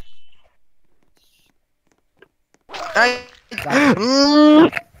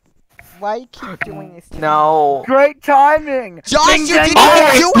 Why you keep doing this to me? No. Great timing. Josh, Ding, you ding, didn't ding.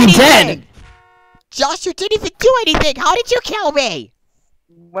 even do He's anything! dead. Josh, you didn't even do anything! How did you kill me?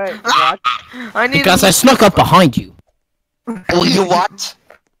 Wait, what? I need Because I snuck up behind you. Will you what?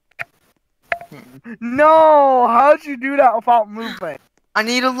 No, how'd you do that without moving? I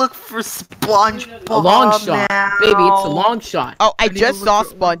need to look for SpongeBob. A long shot. now. Baby, it's a long shot. Oh, I need just to saw look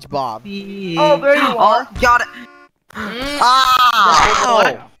for- SpongeBob. Oh, there you are. Oh, got it.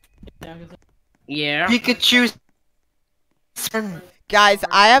 Ah! Yeah. Pikachu. Guys,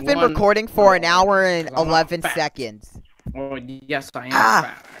 I have been One- recording for an hour and 11 seconds. Oh, yes, I am.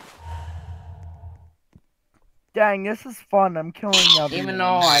 Ah. Dang, this is fun. I'm killing everyone. Even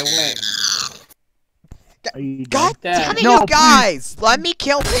though I win. Are you God dead? damn it, No, you please. guys! Let me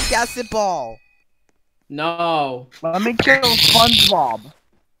kill Pink Acid Ball. No. Let me kill SpongeBob.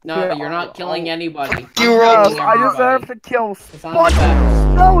 No, Yeah, you're not killing anybody. You're I'm right. killing I deserve everybody. to kill It's on the back.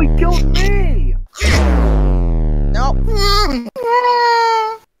 SpongeBob. No, he killed me. No.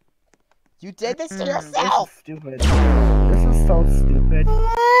 You did this to This yourself. is stupid. This is so stupid.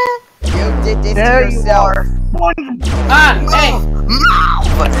 You did this There to you yourself. are. SpongeBob. Ah, hey!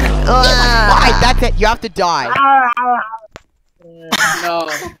 Alright, that's it. You have to die. No.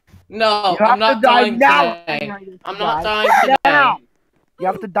 No, You have I'm not to die dying now. today. I'm Die. not dying today. Now. You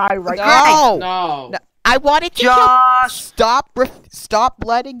have to die right now. No. No. No, I wanted to Josh. kill. Stop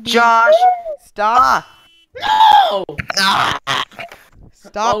letting me. Josh. Stop. No!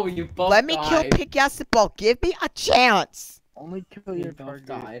 Stop. Oh, you both Let me kill died. Pink Acid Ball. Give me a chance. Only kill You your both target.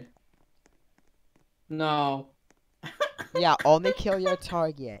 died. No. Yeah, only kill your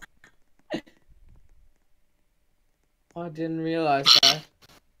target. I didn't realize that.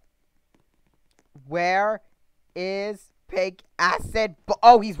 Where is Pink Acid Ball?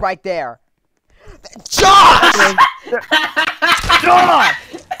 Oh, he's right there. Josh! Josh!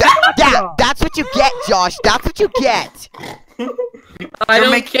 That's what you get, Josh. That's what you get. I You're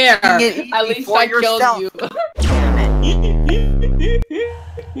don't making care. it easy At least for I yourself. killed you.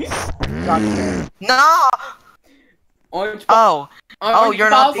 Gotcha. No. Orange Oh. Oh, Orange you're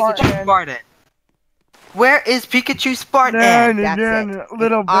not Ball- Pikachu Spartan. Where is Pikachu Spartan? That's it.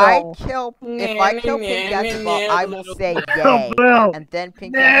 Little If I Bill. kill Pink Acid Ball, I will say Little yay. Bill. And then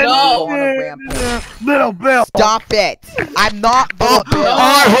Pink Acid Ball will go on a No. rampage. Little Bill. Stop it! I'm not Little Bill.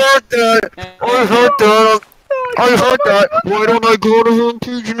 I heard that. I heard that. I heard that. Why don't I go to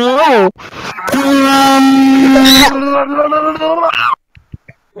Rampage now?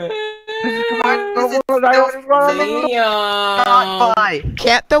 Liam. Bye.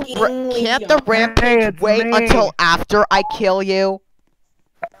 Can't the rampage Hey, it's wait me. until after I kill you?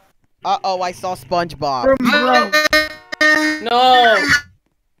 Uh-oh, I saw SpongeBob. No.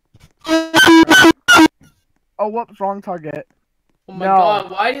 Oh, whoops, wrong target. Oh my No.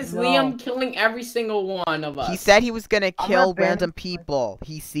 god, why is No. Liam killing every single one of us? He said he was gonna I'm kill not banning random him. people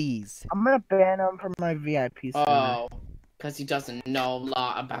he sees. I'm gonna ban him from my VIP server. Oh, because he doesn't know a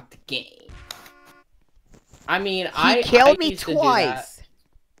lot about the game. I mean, He I killed me used to do that. twice.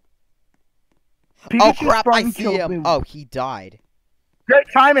 Oh Pikachu crap, I Spartan see killed him. me. Oh, he died. Great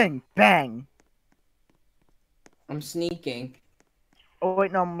timing! Bang! I'm sneaking. Oh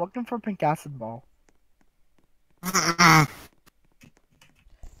wait, no, I'm looking for Pink Acid Ball.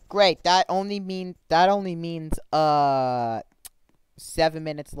 Great, that only means 7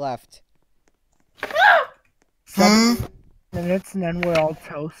 minutes left. 7 minutes and then we're all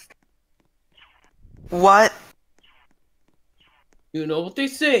toast. What? You know what they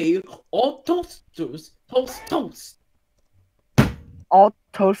say? All toasters toast toast. All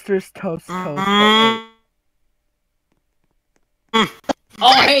toasters toast toast. Oh, wait.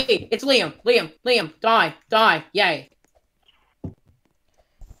 Oh hey, it's Liam. Liam, die, yay.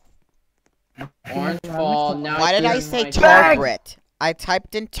 Orange ball. Now Why did I here's say my Targret? I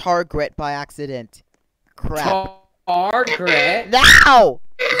typed in Targret by accident. Crap. Target. Now!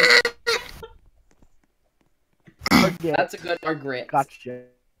 Yeah, That's a good target. gotcha.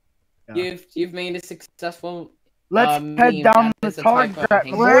 Yeah. You've made a successful. Let's meme. head down That the is a typo. target.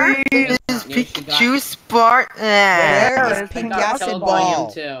 Hang Where on. is Pikachu Spartan? Where is Pink Pink Acid Acid Ball.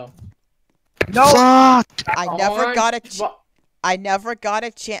 Ball? Too. No! Fuck. I never got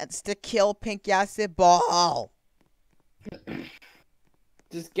a chance to kill Pink Acid Ball.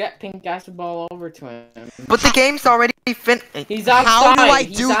 Just get Pink Acid Ball over to him. But the game's already finished. He's outside. How do I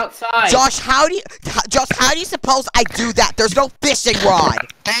He's do- outside. Josh, how do you suppose I do that? There's no fishing rod.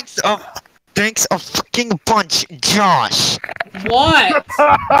 Thanks a fucking bunch, Josh. What? You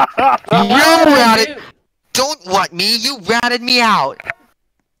What did I ratted. do? Don't let me. You ratted me out.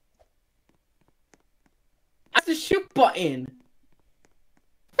 That's the shoot button.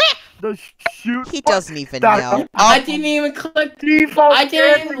 The shoot. He doesn't even That- know. I didn't even click. Default I didn't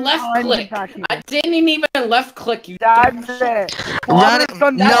even setting left behind click. back here. I didn't even left click. You That's dumb it. shit. Ratting-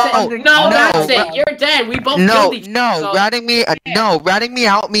 Father's no, understanding- No, no, that's ra- it. You're dead. We both No, killed each no, other. ratting me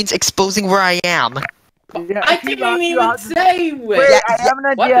out means exposing where I am. Yeah, I if you didn't got- you even got- say Wait, it. I have an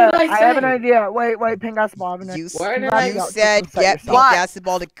What idea. did I have an say? idea. Wait, pink basketball. I have an idea. Where did You I- Out, said just set get yourself. Pink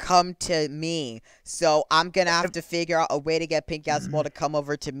Basketball to come to me, so I'm gonna have to figure out a way to get Pink Basketball to come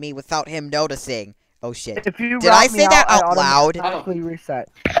over to me without him noticing. Oh shit! If you Did I route me say that out I loud? automatically reset.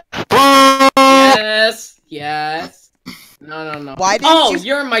 Yes. Yes. No. Why didn't Oh, you?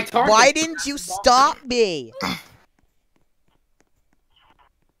 you're my target. Why didn't you stop me?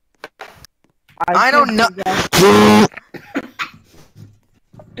 I don't know.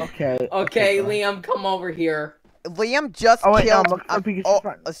 Okay. Okay, Liam, come over here. Liam just Oh wait, no, killed. look for Pikachu's oh,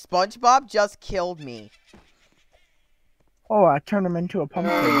 front. SpongeBob just killed me. Oh, I turned him into a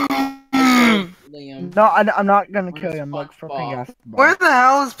pumpkin. Liam. No, I'm not gonna kill Where's him. Look for SpongeBob? pink basketball. Where the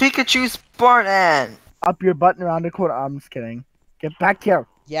hell is Pikachu Spartan? Up your button around the corner. I'm just kidding. Get back here.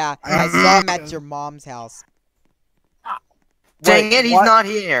 Yeah, I saw him at your mom's house. Dang Wait, it, he's what? not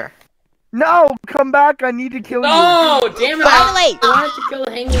here. No, come back. I need to kill No, damn it! Finally! I wanted to kill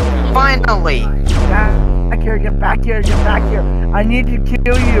Hango. Finally. you. Back here. Get back here. Get back here. I need to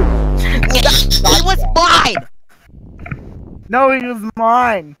kill you. He was mine. No, he was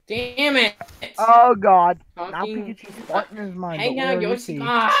mine. Damn it! Oh God. Now Talking- Pikachu's partner is mine. Hang but out, where is he?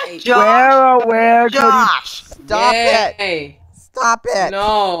 Yoshi. Where, Cody? Josh! Stop it! Yay. Stop it!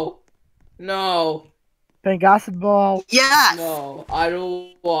 No. No. Pink basketball. Yes! No. I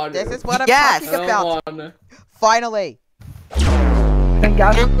don't want This it. is what I'm Yes! I talking don't about. want it. Finally, Pink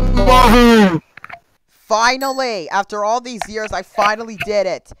basketball. finally, after all these years, I finally did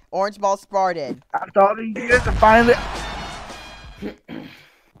it. Orange Ball Spartan. After all these years, I finally.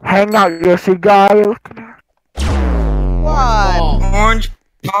 Hang out, Yoshi guy. What? Oh. Orange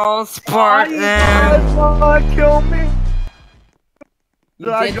Ball You Spartan! guys wanna kill me?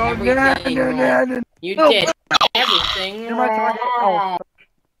 You I did go, everything wrong. You No. did everything You're my target. Oh. wrong.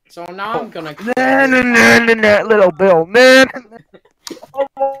 So now I'm gonna kill Little Bill. Nah, nah, nah.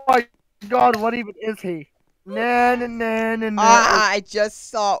 Oh my God, what even is he? Nah, nah, nah, nah, nah. I just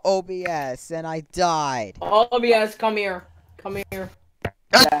saw OBS and I died. OBS, come here. Come here.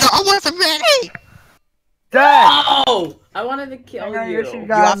 I wasn't ready! Dead. Oh! I wanted to kill Hang on, you. Yoshi You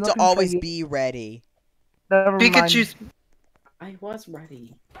guy, I'm have to looking for always you. be ready. Never mind. Pikachu's. I was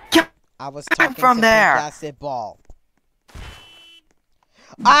ready. I was I'm talking from to there. Basketball.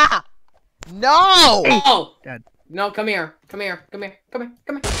 Ah! No! Oh! Dead. No, come here. Come here. Come here. Come here.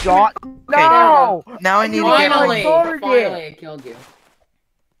 Come here. Shot. No! Now I need to get Finally! target. Finally, I killed you.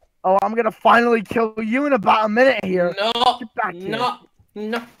 Oh, I'm gonna finally kill you in about a minute here. No! Get back here. No!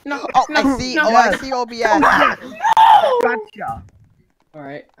 No! No! Oh, no, I see. no. Oh, I see OBS. Gotcha.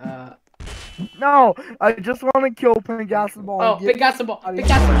 Alright, No, I just want to kill Pink basketball. Oh, big ball. Big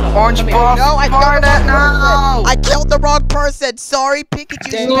ball. Orange Come here. Ball No, I killed the Spartan! wrong person. No! I killed the wrong person. Sorry,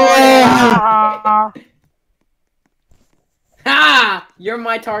 Pikachu. Dang Spartan. Ha! You're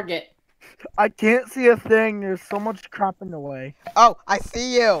my target. I can't see a thing. There's so much crap in the way. Oh, I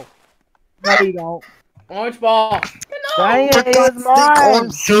see you. No, you don't. Orange ball. Dang No! it, it was mine.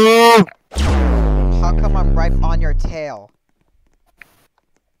 How come I'm right on your tail?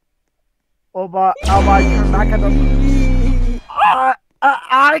 Oh, but I turn back at the.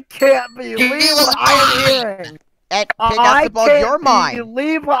 I can't believe what I am hearing. And Pink I Basketball, can't you're mine.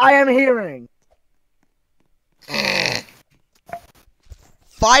 believe what I am hearing.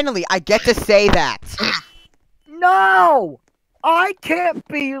 Finally, I get to say that. No! I can't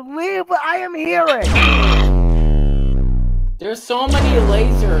believe what I am hearing. There's so many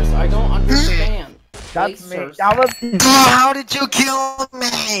lasers. I don't understand. That's me. Lasers. That was. How did you kill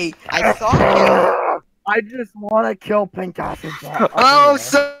me? I saw you. I just want to kill Pink basketball. Oh, And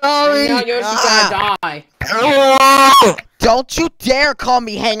sorry! now Yoshi's Ah. gonna die. Oh! Don't you dare call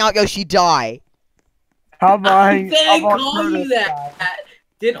me Hangout Yoshi Die. How about I didn't call you that.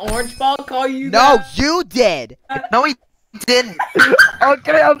 Did Orange Ball call you No, that? you did. No, he didn't.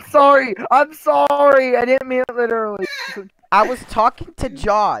 Okay, I'm sorry. I'm sorry. I didn't mean it literally. I was talking to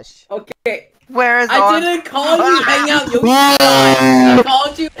Josh. Okay. Where is I Orange? didn't call you Hangout Yoshi. I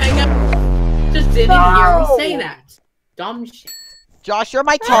called you Hangout. Just didn't hear me say that. Dumb shit. Josh, you're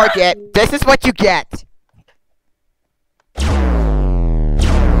my target. This is what you get.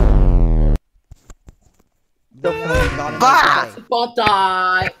 Bah! Ball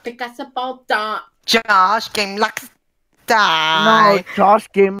die. Ball die. Josh, game luck, No, die. Josh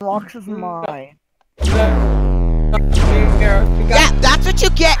Game Locks is mine. No. Yeah, that's what you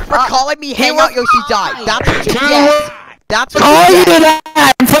get for calling me HangoutYoshiGuy. That's what you get. That's what Call you you get.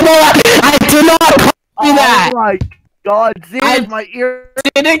 that! I did not call you that! Oh my god, Zane, my ear.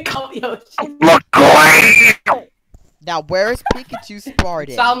 Didn't call Yoshi. Look away! Now, where is Pikachu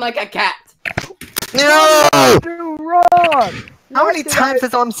Spartan? Sound like a cat. No! Do wrong. How many times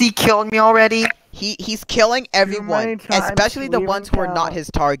has OMC killed me already? He's killing everyone, times especially the to ones even who are not count. his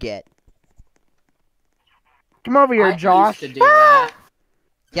target. Come over here, I Josh. used to do that.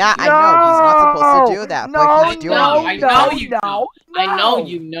 Yeah, I know, he's not supposed to do that, but he's doing no, it. I know you know. I know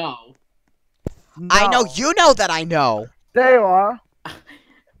you know. I know you know that I know. There you are.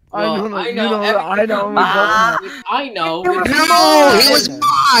 Well, I know. I know. I know. No, he was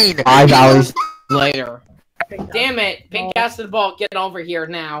mine! I Valleys. Later. Damn it! Pink acid ball, get over here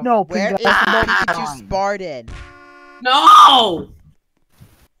now. No, Where is Pikachu Spartan? No!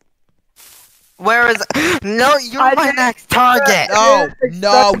 Where is? No, you're my next target.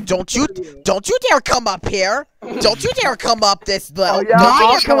 No, don't you dare come up here! Don't you dare come up this yeah, don't you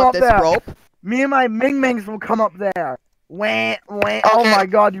I'll dare come come up up this there. rope! Me and my Ming Mings will come up there. Wah, wah. Oh my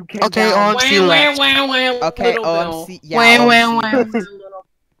god, you came Okay, down. OMC left. Okay, Little OMC, yeah, Wah, wah, OMC.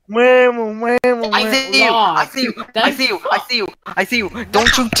 I see you! I see you! I see you! I see you! I see you!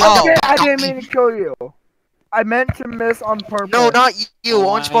 Don't you Oh. touch I didn't mean to kill you. I meant to miss on purpose. No, not you!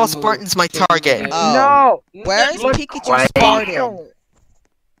 Orange Ball Spartan's my target. Oh. No. Where is Look, Pikachu Spartan?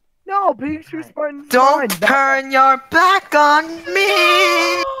 No, Pikachu Spartan's Don't fine. turn your back on me!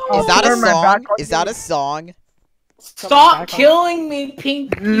 Is that a turn my song? back on Is that you. a song? Stop killing me,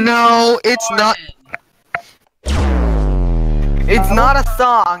 Pink. No, it's not. It's not a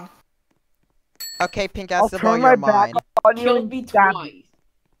song. Okay, Pink I'll Acid Ball, turn my you're back mine. on you Killed and me stab twice. you.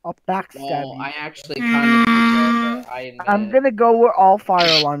 I'll backstab Well, you. I actually kind of deserve it. I admit I'm it. gonna go with all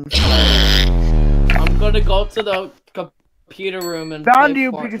fire lungs. I'm gonna go to the computer room and Found play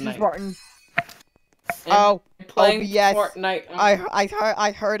you, Fortnite. Pikachu Spartan. Oh, Playing OBS. Fortnite.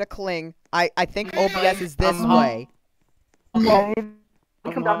 I heard a cling. I think OBS is this I'm way. Okay.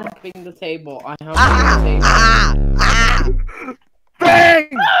 I'm Come down. humping the table. I'm humping Ah! the table. Ah! Ah! Bang!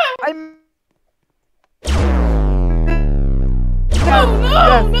 I'm. No,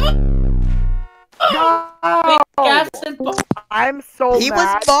 no, No! Pink acid ball. I'm so He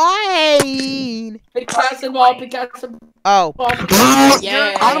mad. was mine! Pink acid ball. Pink acid Oh. ball.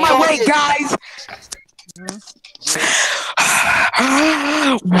 Yeah. Out of my way, guys!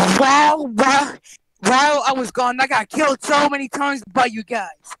 Well, I was gone. I got killed so many times by you guys.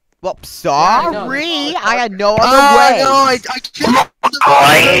 Well, I sorry! know. I had no other way! No,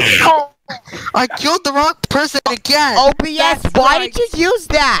 I killed the wrong person again. OBS, why did you use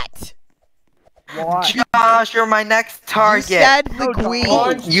that? What? Josh, you're my next target. You said Legui.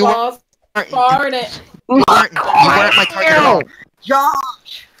 Orange You ball started. You weren't my target at all.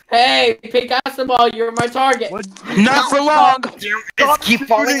 Josh! Hey, Pink acid ball. You're my target. Not for long. Just keep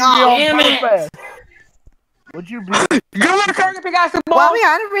falling shooting me off. on Damn it. purpose. Would you be You're my target, big ass ball. Well, we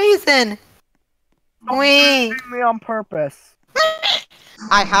had a reason. Wait. shooting me on purpose?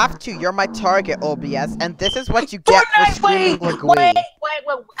 I have to, you're my target, OBS, and this is what you get for Fortnite, screaming wait, Legui. wait,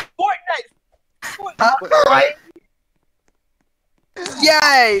 Fortnite. Right?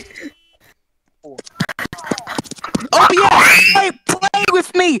 Yay! Oh yeah, hey, play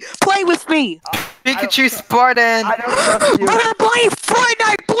with me, play with me. Pikachu Spartan. I don't trust you. We're gonna play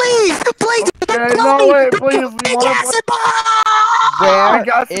Fortnite, please, please. Okay, no, wait, please, we wanna play. I Where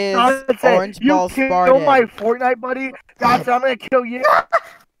got is to say, Orange you Ball kill Spartan? my Fortnite buddy. God, I'm gonna kill you.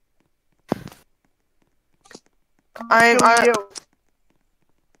 Kill you.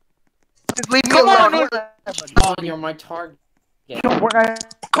 Just leave me Come on, alone. Oh, you're my target. Kill Fortnite.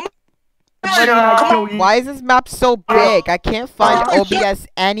 Come Kill you. Why is this map so big? I can't find OBS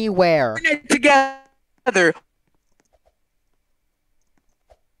anywhere. Fortnite together.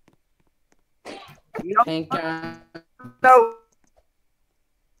 Pink acid. No.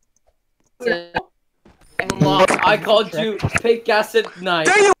 I called you Pink acid night.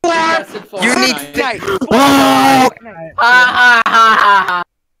 There you Pink are. acid You need Fortnite. to. Ha ha ha ha.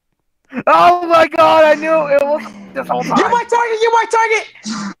 Oh my god, I knew it was this whole time. You're my target. You're my target.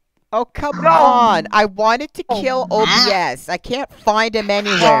 Oh, come No. on! I wanted to kill OBS. I can't find him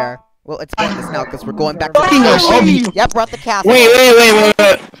anywhere. Well, it's pointless now because we're going back to the castle. Yep, we're at the castle. Wait.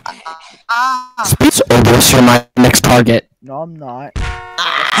 Speech OBS, you're my next target. No, I'm not. No,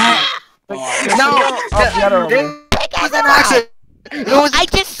 Oh, it was an accident. It was I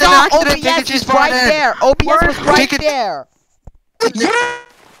just an saw accident. OBS Pikachu was right Spartan. there. OBS was right Pikachu- there.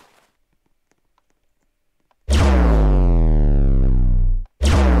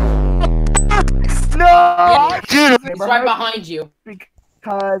 No! He's right behind you.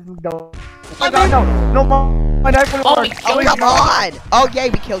 Because no. Oh my god, no, my knife wouldn't work. Oh, Come on! Oh yay,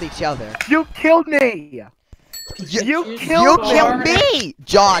 we killed each other. You killed me. You killed me!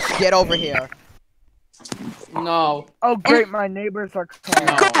 Josh, get over here. No. Oh great, my neighbors are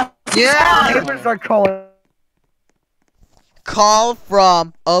calling. No. Yeah! Neighbors are calling. Call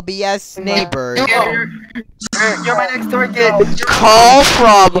from OBS neighbors. You're my next target. Call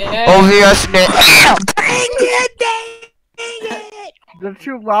from OBS neighbors. They're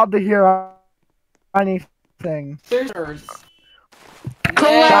too loud to hear anything. Scissors.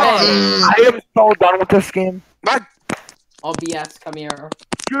 I am so done with this game. OBS, come here.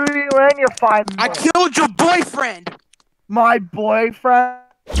 Screw you and your 5 I minutes. killed your boyfriend. My boyfriend.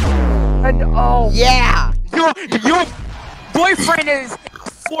 And oh Yeah! Your boyfriend is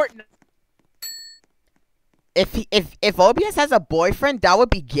Fortnite. If OBS has a boyfriend, that would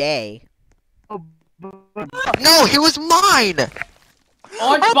be gay. No, he was mine!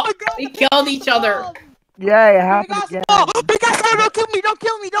 Oh my God. They killed each other. yeah, it happened again. Picasso, don't kill me! Don't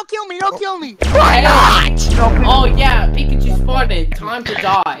kill me! Don't kill me! Don't kill me! Why not? No, please. Oh yeah, Pikachu spotted. Time to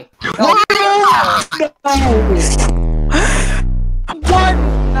die. What?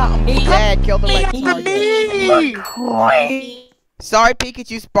 Yeah, killed him like After target. me! Sorry,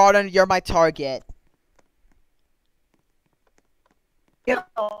 Pikachu Spartan, you're my target.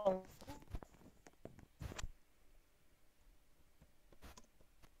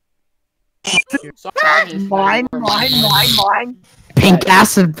 Mine. Pink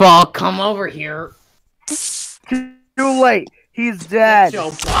acid ball. Come over here. Too late. He's dead. Get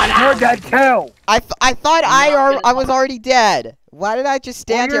your butt You're out. dead too. I thought I was already dead. Why did I just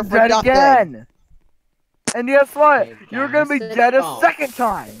stand Well, here you're for dead nothing? again. And guess what? Pink You're gonna be acid dead a ball. second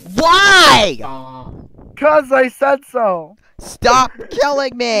time. Why? Cause I said so. Stop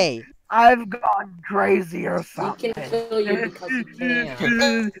killing me! I've gone crazy or He something. can kill you because he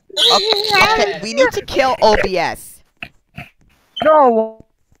can. Okay, we need to kill OBS. No.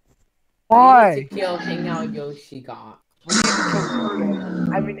 We Why? need to kill HangoutYoshiGuy.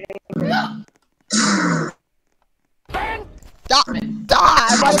 I mean, Stop!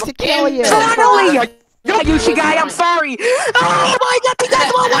 I wanted to kill you! Finally! HangoutYoshiGuy, I'm sorry! Oh my god,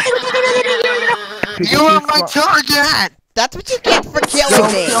 Picasso! You were my target! That's what you get for killing don't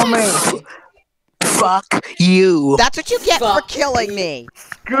kill me! me. Fuck you! That's what you get for Fuck. killing me!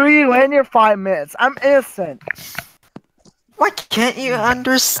 Screw you and your 5 minutes. I'm innocent. Why can't you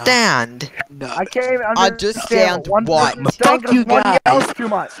understand? I can't even Understand One what? person's saying Fuck you 'cause one guys. yells too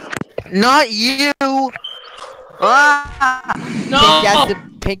much. Not you! Ah! No!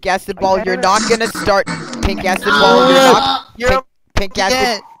 Pink acid ball, you're not gonna start. Pink acid ball, you're not. You're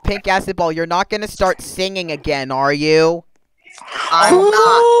Pink acid ball, you're not gonna start singing again, are you? I'm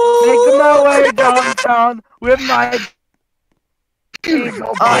not. Making my way downtown with my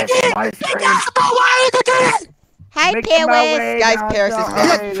eagle bites ice cream. Hi, Making my way Paris. Guys, Paris is downtown.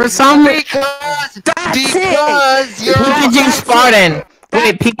 mad. For some reason, Because you're Pikachu Spartan.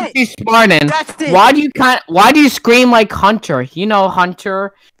 Wait, Pikachu Spartan. That's it! Why do you scream like Hunter? You know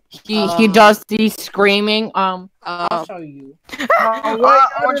Hunter. He does the screaming. I'll show you. Oh,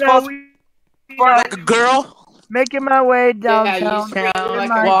 wait, no, Like a girl? making my way Yeah, downtown. you scream like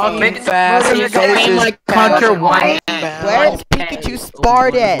my a Walk dog. make it fast. We're You gonna go scream back. like Hunter one. Where's Pikachu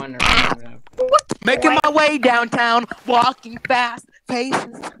Spartan? Making my way downtown, walking fast,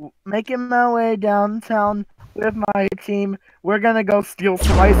 paces. Making my way downtown with my team. We're gonna go steal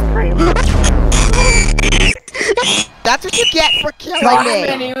some ice cream. That's what you get for killing Damn me!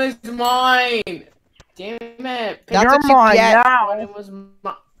 it, it was mine! Damn it! That's You're what you mine get. now. It was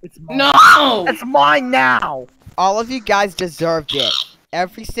mine. It's mine. No! It's mine now. All of you guys deserved it.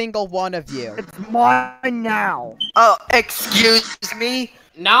 Every single one of you. It's mine now. Oh, excuse me?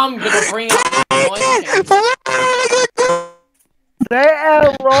 Now I'm gonna bring up the Say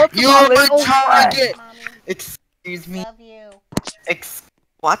hello to my You're my little friend. target! Excuse me? Love you.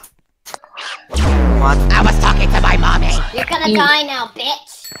 What? What? I was talking to my mommy! You're gonna die now,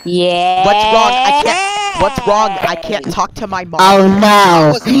 bitch. Yeah. What's wrong? What's wrong? I can't talk to my mom. Oh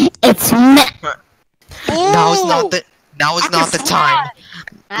no! It's me. Now is not the time.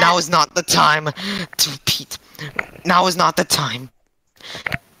 Now is not the time to repeat. Now is not the time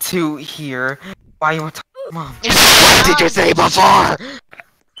to hear why you were talking. Mom, what did you say before?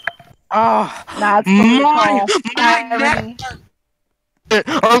 Oh, That's my irony. neck!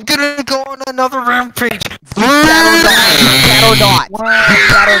 I'm gonna go on another rampage. You better not. You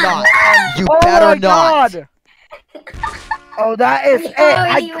better not. You Oh better my not. God. Oh, that is it.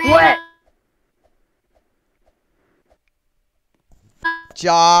 I quit.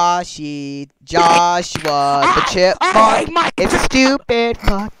 Joshua the chipmunk is a stupid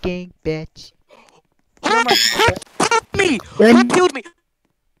fucking bitch. Help me! Who killed me?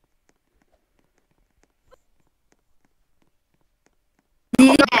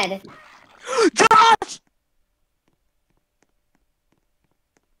 Dead. Josh!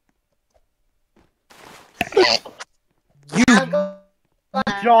 You,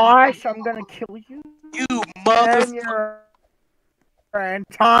 Josh, I'm gonna kill you. you And mother. your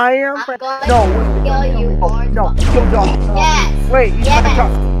entire. I'm going No, to kill you, orange. no, kill Josh. Yes. Wait, he's Yes. gonna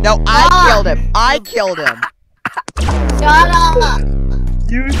Josh. No, I killed him. I killed him. Shut up.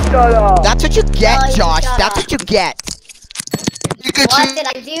 You shut up. That's what you get, No, you Josh. shut That's up. what you get. What did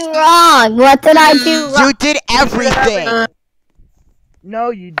I do wrong? What did I do wrong? You did everything. No,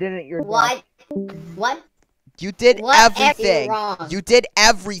 you didn't. You're What? What? You did What everything. wrong? You did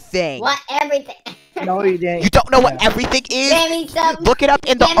everything. What everything? No, you didn't. You don't know what everything is? Give me some. Look it up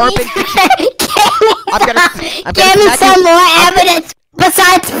in the Give me urban some. dictionary. I'm gonna Give me smack some you. more evidence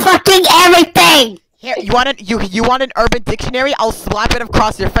besides fucking everything. Here, you want an urban dictionary? I'll slap it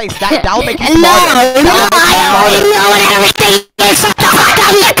across your face. That'll make you No, smarter. no, I already know what everything is. Shut the fuck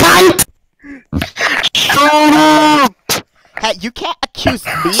up, you cunt. Hey, you can't accuse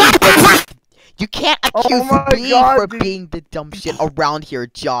me. You can't Oh accuse my me God, for dude. being the dumb shit around here,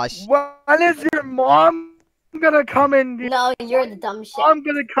 Josh. When is your mom gonna come in? No, you're the dumb shit. I'm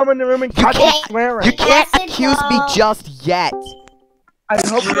gonna come in the room and You catch you can't- swearing. You can't Yes, it accuse me will. just yet. I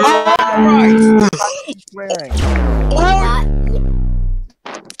hope you're swearing. Not,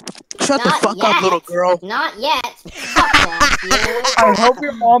 Shut the Not fuck yet. up, little girl. not yet. Fuck off, you. I hope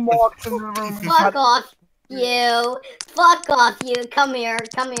your mom walks in the room and Fuck catches off, you. Fuck off, you. Come here.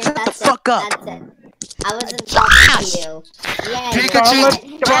 Come here. Shut the That's fuck it. up. That's it. I wasn't talking to you. Yeah, Pikachu,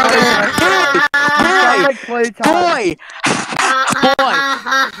 you're sound like playtime. Boy!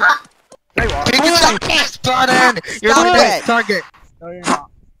 Pikachu, Spartan! You're Stop the it. next target. No, you're not.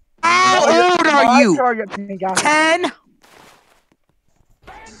 How old My are you? target, Pink Eye. 10?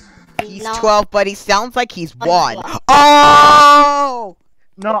 He's No. 12, but he sounds like he's I'm 1. 12. Oh!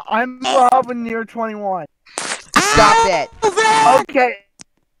 No, I'm 12 and you're 21. Stop it. Okay.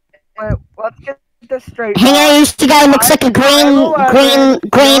 Wait, let's get this straight. HangoutYoshiGuy looks like a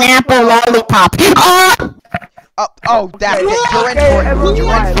green apple lollipop. Oh, that's it. You're in Okay, for it. everyone, You're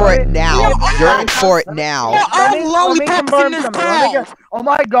in quiet. for Let it me- now. You're in for it now. I'm Let me lollipops confirm in this something. ball. Oh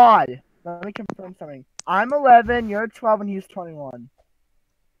my god. Let me confirm something. I'm 11, you're 12, and he's 21.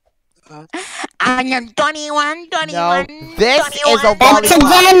 I am 21, 21. No, this is a 21. That's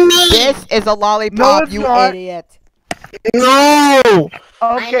lollipop. again me. This is a No, lollipop, it's you not. idiot. No!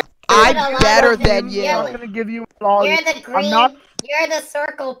 Okay. I'm You're the better lollipop. than you. I'm gonna give you a You're lollipop. the green. not- You're the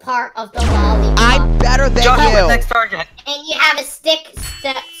circle part of the lollipop. I'm better than Josh, you. next target. And you have a stick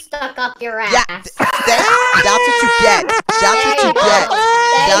stuck up your ass. Yeah, that's what you get. That's what you get.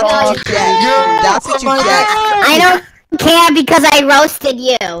 That's what you get. That's what you get. I don't care because I roasted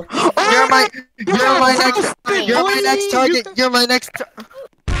you. You're my next target. You're my next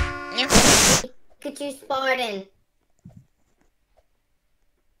Pikachu Spartan.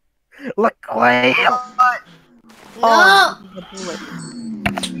 Look away. No! Oh,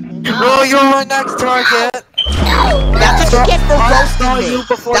 No! you're my next target. That's what you get for I saw roasting me. you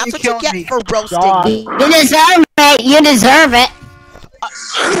before That's you what you killed get me. for roasting God. me. You deserve it! You deserve it!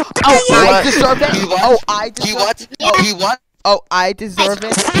 Oh, I what? deserve it. You what? Oh, I He deserve what? it. He what? Oh, I deserve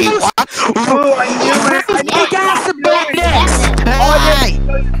it. He what? Ooh, I knew it. I knew it. Gas the Yes, next! yes. Oh, I didn't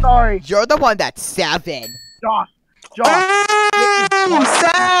tell you sorry. You're the one that's 7. Josh. I'm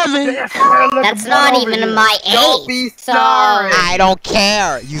 7! That's not even my Don't age. be So... sorry. I don't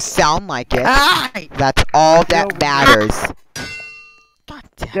care. You sound like it. Aye. That's all that matters. God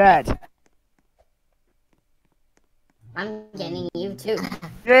damn it. Dead. I'm getting you too.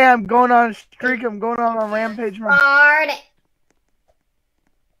 Yeah, I'm going on a streak. I'm going on a rampage. Hard.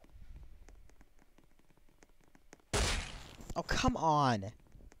 Oh, come on.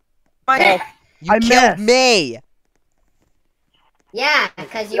 My You I killed missed. me. Yeah,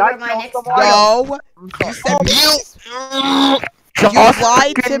 because you Did I were my kill next someone? target. No. You said you. you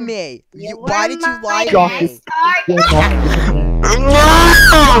lied to me. Why did you lie to Josh me? is-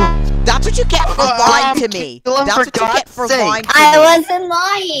 That's what you get for lying to me. kill him That's for what you get God's for sake. lying to me. I wasn't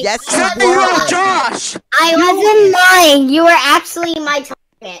lying. Yes, I you wasn't were. lying. Josh! I wasn't lying. You were actually my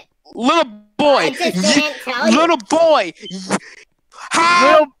target. Little I boy! just didn't tell you. Little boy!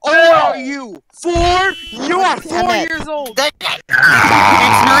 How Little old are you? 4? You are Damn 4 it. years old! That's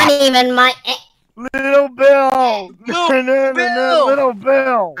not even my. Little Bill. Little Bill. Little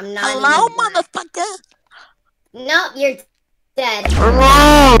Bill. I'm not. Hello, even- motherfucker! No, you're dead. Run!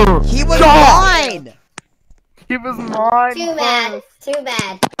 He was mine. Too bad. first. Too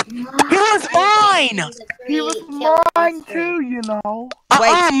bad. He was mine! He was mine too, you know.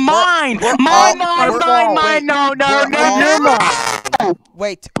 Mine! we're Mine, all- mine! No,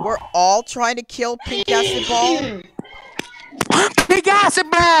 Wait, we're all trying to kill Pink Acid Ball? Big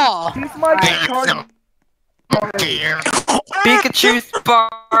acid ball! He's my target. Pikachu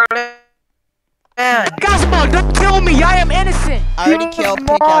Spartan. Acid ball, don't kill me! I am innocent! I already He killed was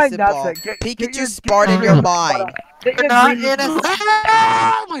Pink mine, Acid that's Ball. it. Get Pikachu your- Spartan, get you're your- mine. Get your Not green- innocent.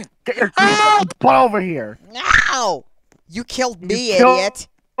 Oh my- Get your butt over here. Ow! You killed me, You killed- idiot.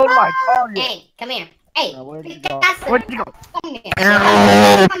 Oh my target. Hey, come here. Hey, Where'd you Big go? Acid. Where'd you go? Come here.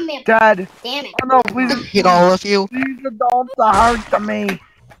 Come here. Dad. Damn it. Oh no, please, Hit all of you. please don't hurt me.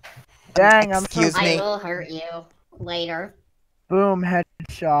 Dang, I'm so Excuse me. I will hurt you later. boom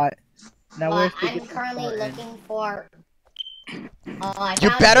headshot. Now where's But I'm Pikachu currently Spartan? looking for. I You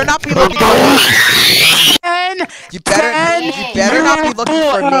found better it. not be looking for me. And You better not be looking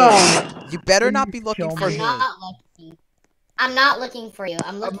for me. You better not be Please looking kill for me. me. I'm not looking for you.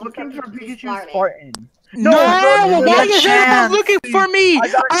 I'm I'm looking looking for Pikachu Spartan. Spartan. no, no, why no is everyone looking for me?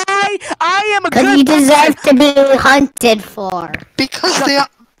 I am a Because good you deserve to be hunted for.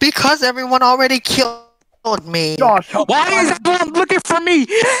 Because everyone already killed me. Josh, help Why me. is everyone looking for me?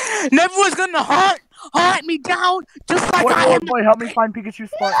 And everyone's gonna hunt me down just like I am. Boy, help me find Pikachu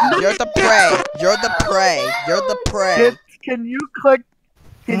Spartan. You're the prey. You're the prey. You're the prey. Kids, can you click?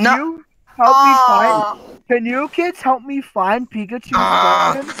 Can No. you help me find? Can you kids help me find Pikachu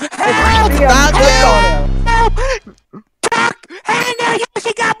Spartan? Found Click on him.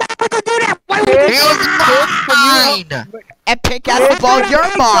 HangoutYoshiGuy, why would you do that? Why would He you was mine. And Pink Acid Ball,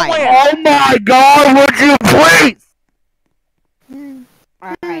 you're mine. Oh my God! Would you please?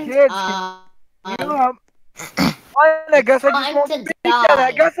 Alright. Kids, you help. Fine, I guess I just Time won't to speak then. I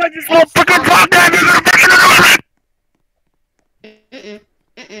die. guess I just won't freaking talk then.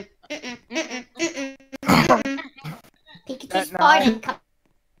 Pikachu Spartan, come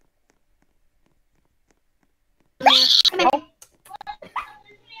here.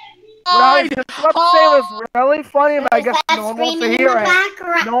 Well, what I'm saying was really funny, but I Who's guess that no one wants to screaming in hear the it.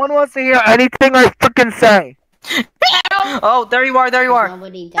 background? No one wants to hear anything I freaking say. Oh, there you are. There you are.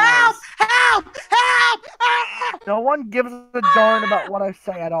 Nobody does. help! No one gives a darn about what I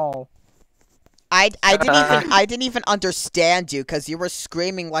say at all. I didn't even understand you because you were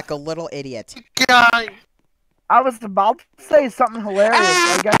screaming like a little idiot. Guy. I was about to say something hilarious.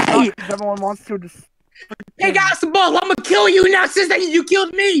 I guess not, 'cause everyone wants to just. Hey, acid ball, I'm gonna kill you now since that you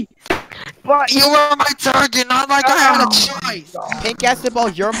killed me. But You were my target, not like I had a choice. Pink Acid Ball,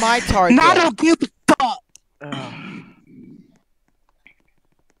 you're my target. Now I don't give a fuck.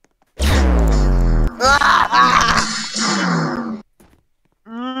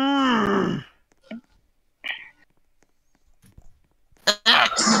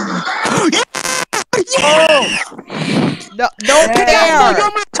 No Yeah. fair.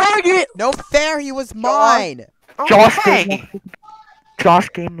 You're my target. No fair. He was mine. Okay. Josh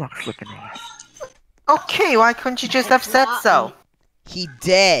Game Locks looking at us. Okay, why couldn't you just have said so? He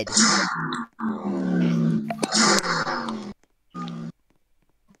did.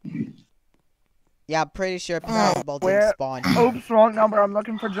 Yeah, I'm pretty sure Pink Acid Ball didn't Where- spawn. Oops, wrong number. I'm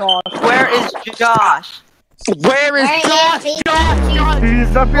looking for Josh. Where is Josh? Where is Where Josh? is Josh?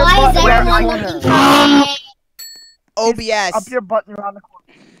 He's up your Why is button around everyone the looking corner. for me? OBS. Up your button around the corner.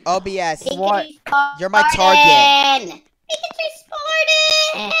 OBS. What? You're my target. Pikachu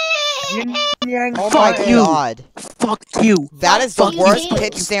Spartan! Yin Yang Oh my Fuck you. god. Fuck you. That is the Fuck you worst too.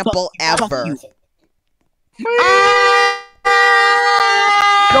 pitch sample ever. you.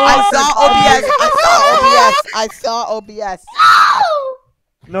 I saw OBS. I saw OBS.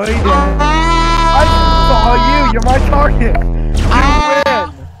 No, you didn't. I saw you. You're my target. You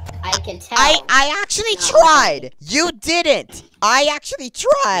win. I can tell. I actually No. tried. You didn't. I actually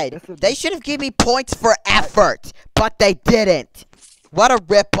tried. They should have given me points for effort, but they didn't. What a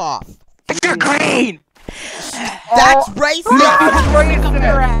ripoff. You're green. That's racist. That's racist.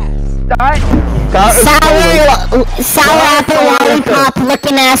 That Sour apple lollipop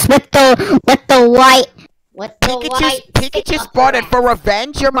looking ass with the white What the white Pikachu stick up spotted your for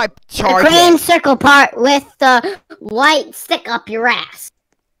revenge. You're my the green target. circle part with the white stick up your ass.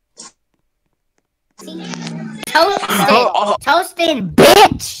 Toasted. Toasted.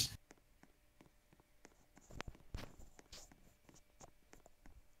 Bitch!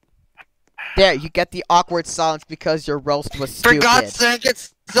 There, you get the awkward silence because your roast was For stupid. God's sake,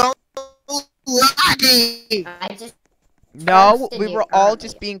 it's so laggy. I just No, roasted we you were all earlier.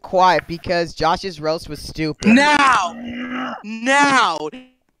 just being quiet because Josh's roast was stupid. Now.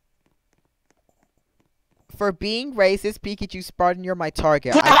 for being racist, Pikachu Spartan, you're my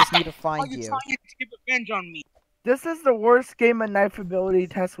target. I just need to Are find you you. trying to get revenge on me? This is the worst game of knife ability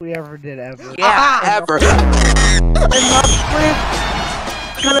test we ever did ever. Yeah, ever.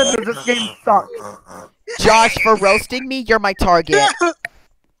 Because this game sucks. Josh, for roasting me, you're my target.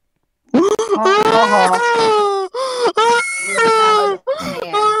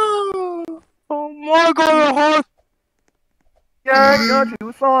 Oh my god, You're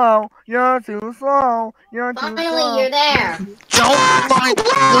too slow. You're too slow. You're too slow. Finally, you're there. Don't mind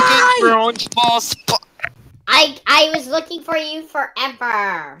looking for orange balls. I was looking for you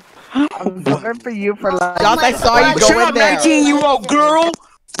forever. I was looking for you for like. Josh, I saw you Shut go up, in there. 19-year-old girl!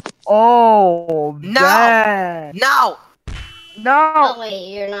 Oh, No. dang. No. No. Oh wait,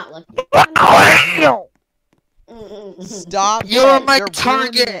 you're not looking. Stop. You're it. my ruining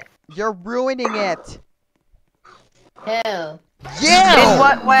target. it. You're ruining it. Who? You. In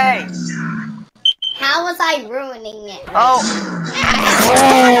what way? How was I ruining it? Oh.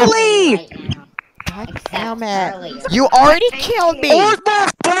 Holy! Right now. God Except damn it. earlier. You already killed me. Orange ball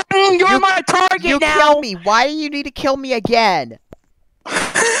Spartan, you're my target You now! killed me. Why do you need to kill me again?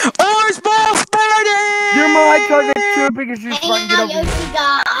 Orange ball Spartan! You're my target too because you Hang get out, over here. Yoshi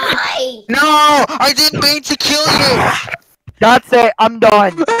guy. No, I didn't mean to kill you. That's it. I'm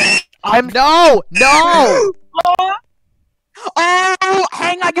done. I'm No. Oh,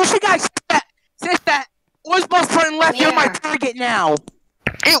 hang on, HangoutYoshiGuy says that Orange ball Spartan left, you're my Where? target now!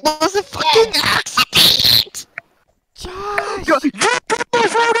 It was a fucking accident. Josh. You killed my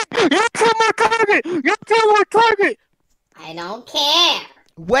target! You killed my target! You killed my target! I don't care.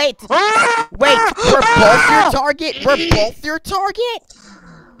 Wait. Ah! Wait. We're both your target. We're both your target.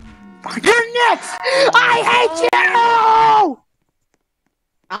 You're next! I hate you!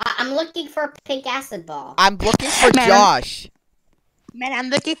 I'm looking for a pink acid ball. I'm looking for Man. Josh. Man, I'm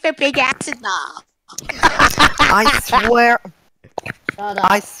looking for big acid now. I swear. Shut up.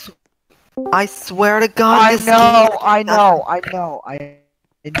 I swear to God. I this know. game- I know. I know. I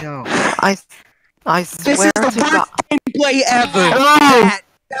This swear is the to God. worst gameplay ever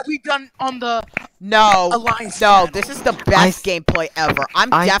that we've done on the No. Alliance. No. channel. This is the best gameplay ever.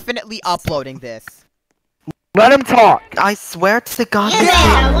 I'm I- definitely uploading this. Let him talk. I swear to God. Yeah, This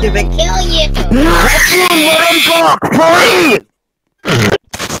I game want giving. to kill you. Let him talk, please.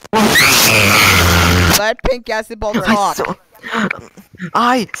 Let Pink Acid Ball I, talk.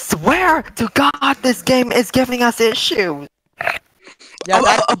 I swear to God, this game is giving us issues. Yeah,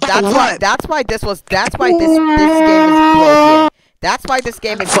 About what? that's why this game is broken. That's why this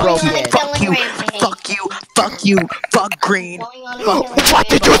game is broken. Fuck you, fuck you, fuck you, fuck green. Going on a killing What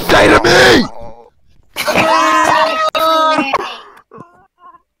did you rampage. say to me?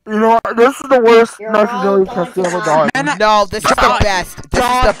 You know what? This is the worst You're knife all ability going test to we ever die. done. Man, No, this is the Josh, best. This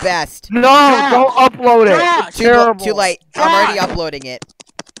is the best. No, Josh. don't upload it. Josh. It's terrible. Too late. I'm already uploading it.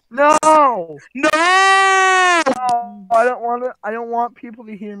 No. No! No, I don't want it. I don't want people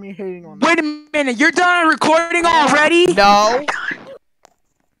to hear me hating on me. Wait a minute, you're done recording already? No.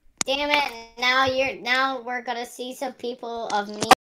 Damn it! Now we're gonna see some people of me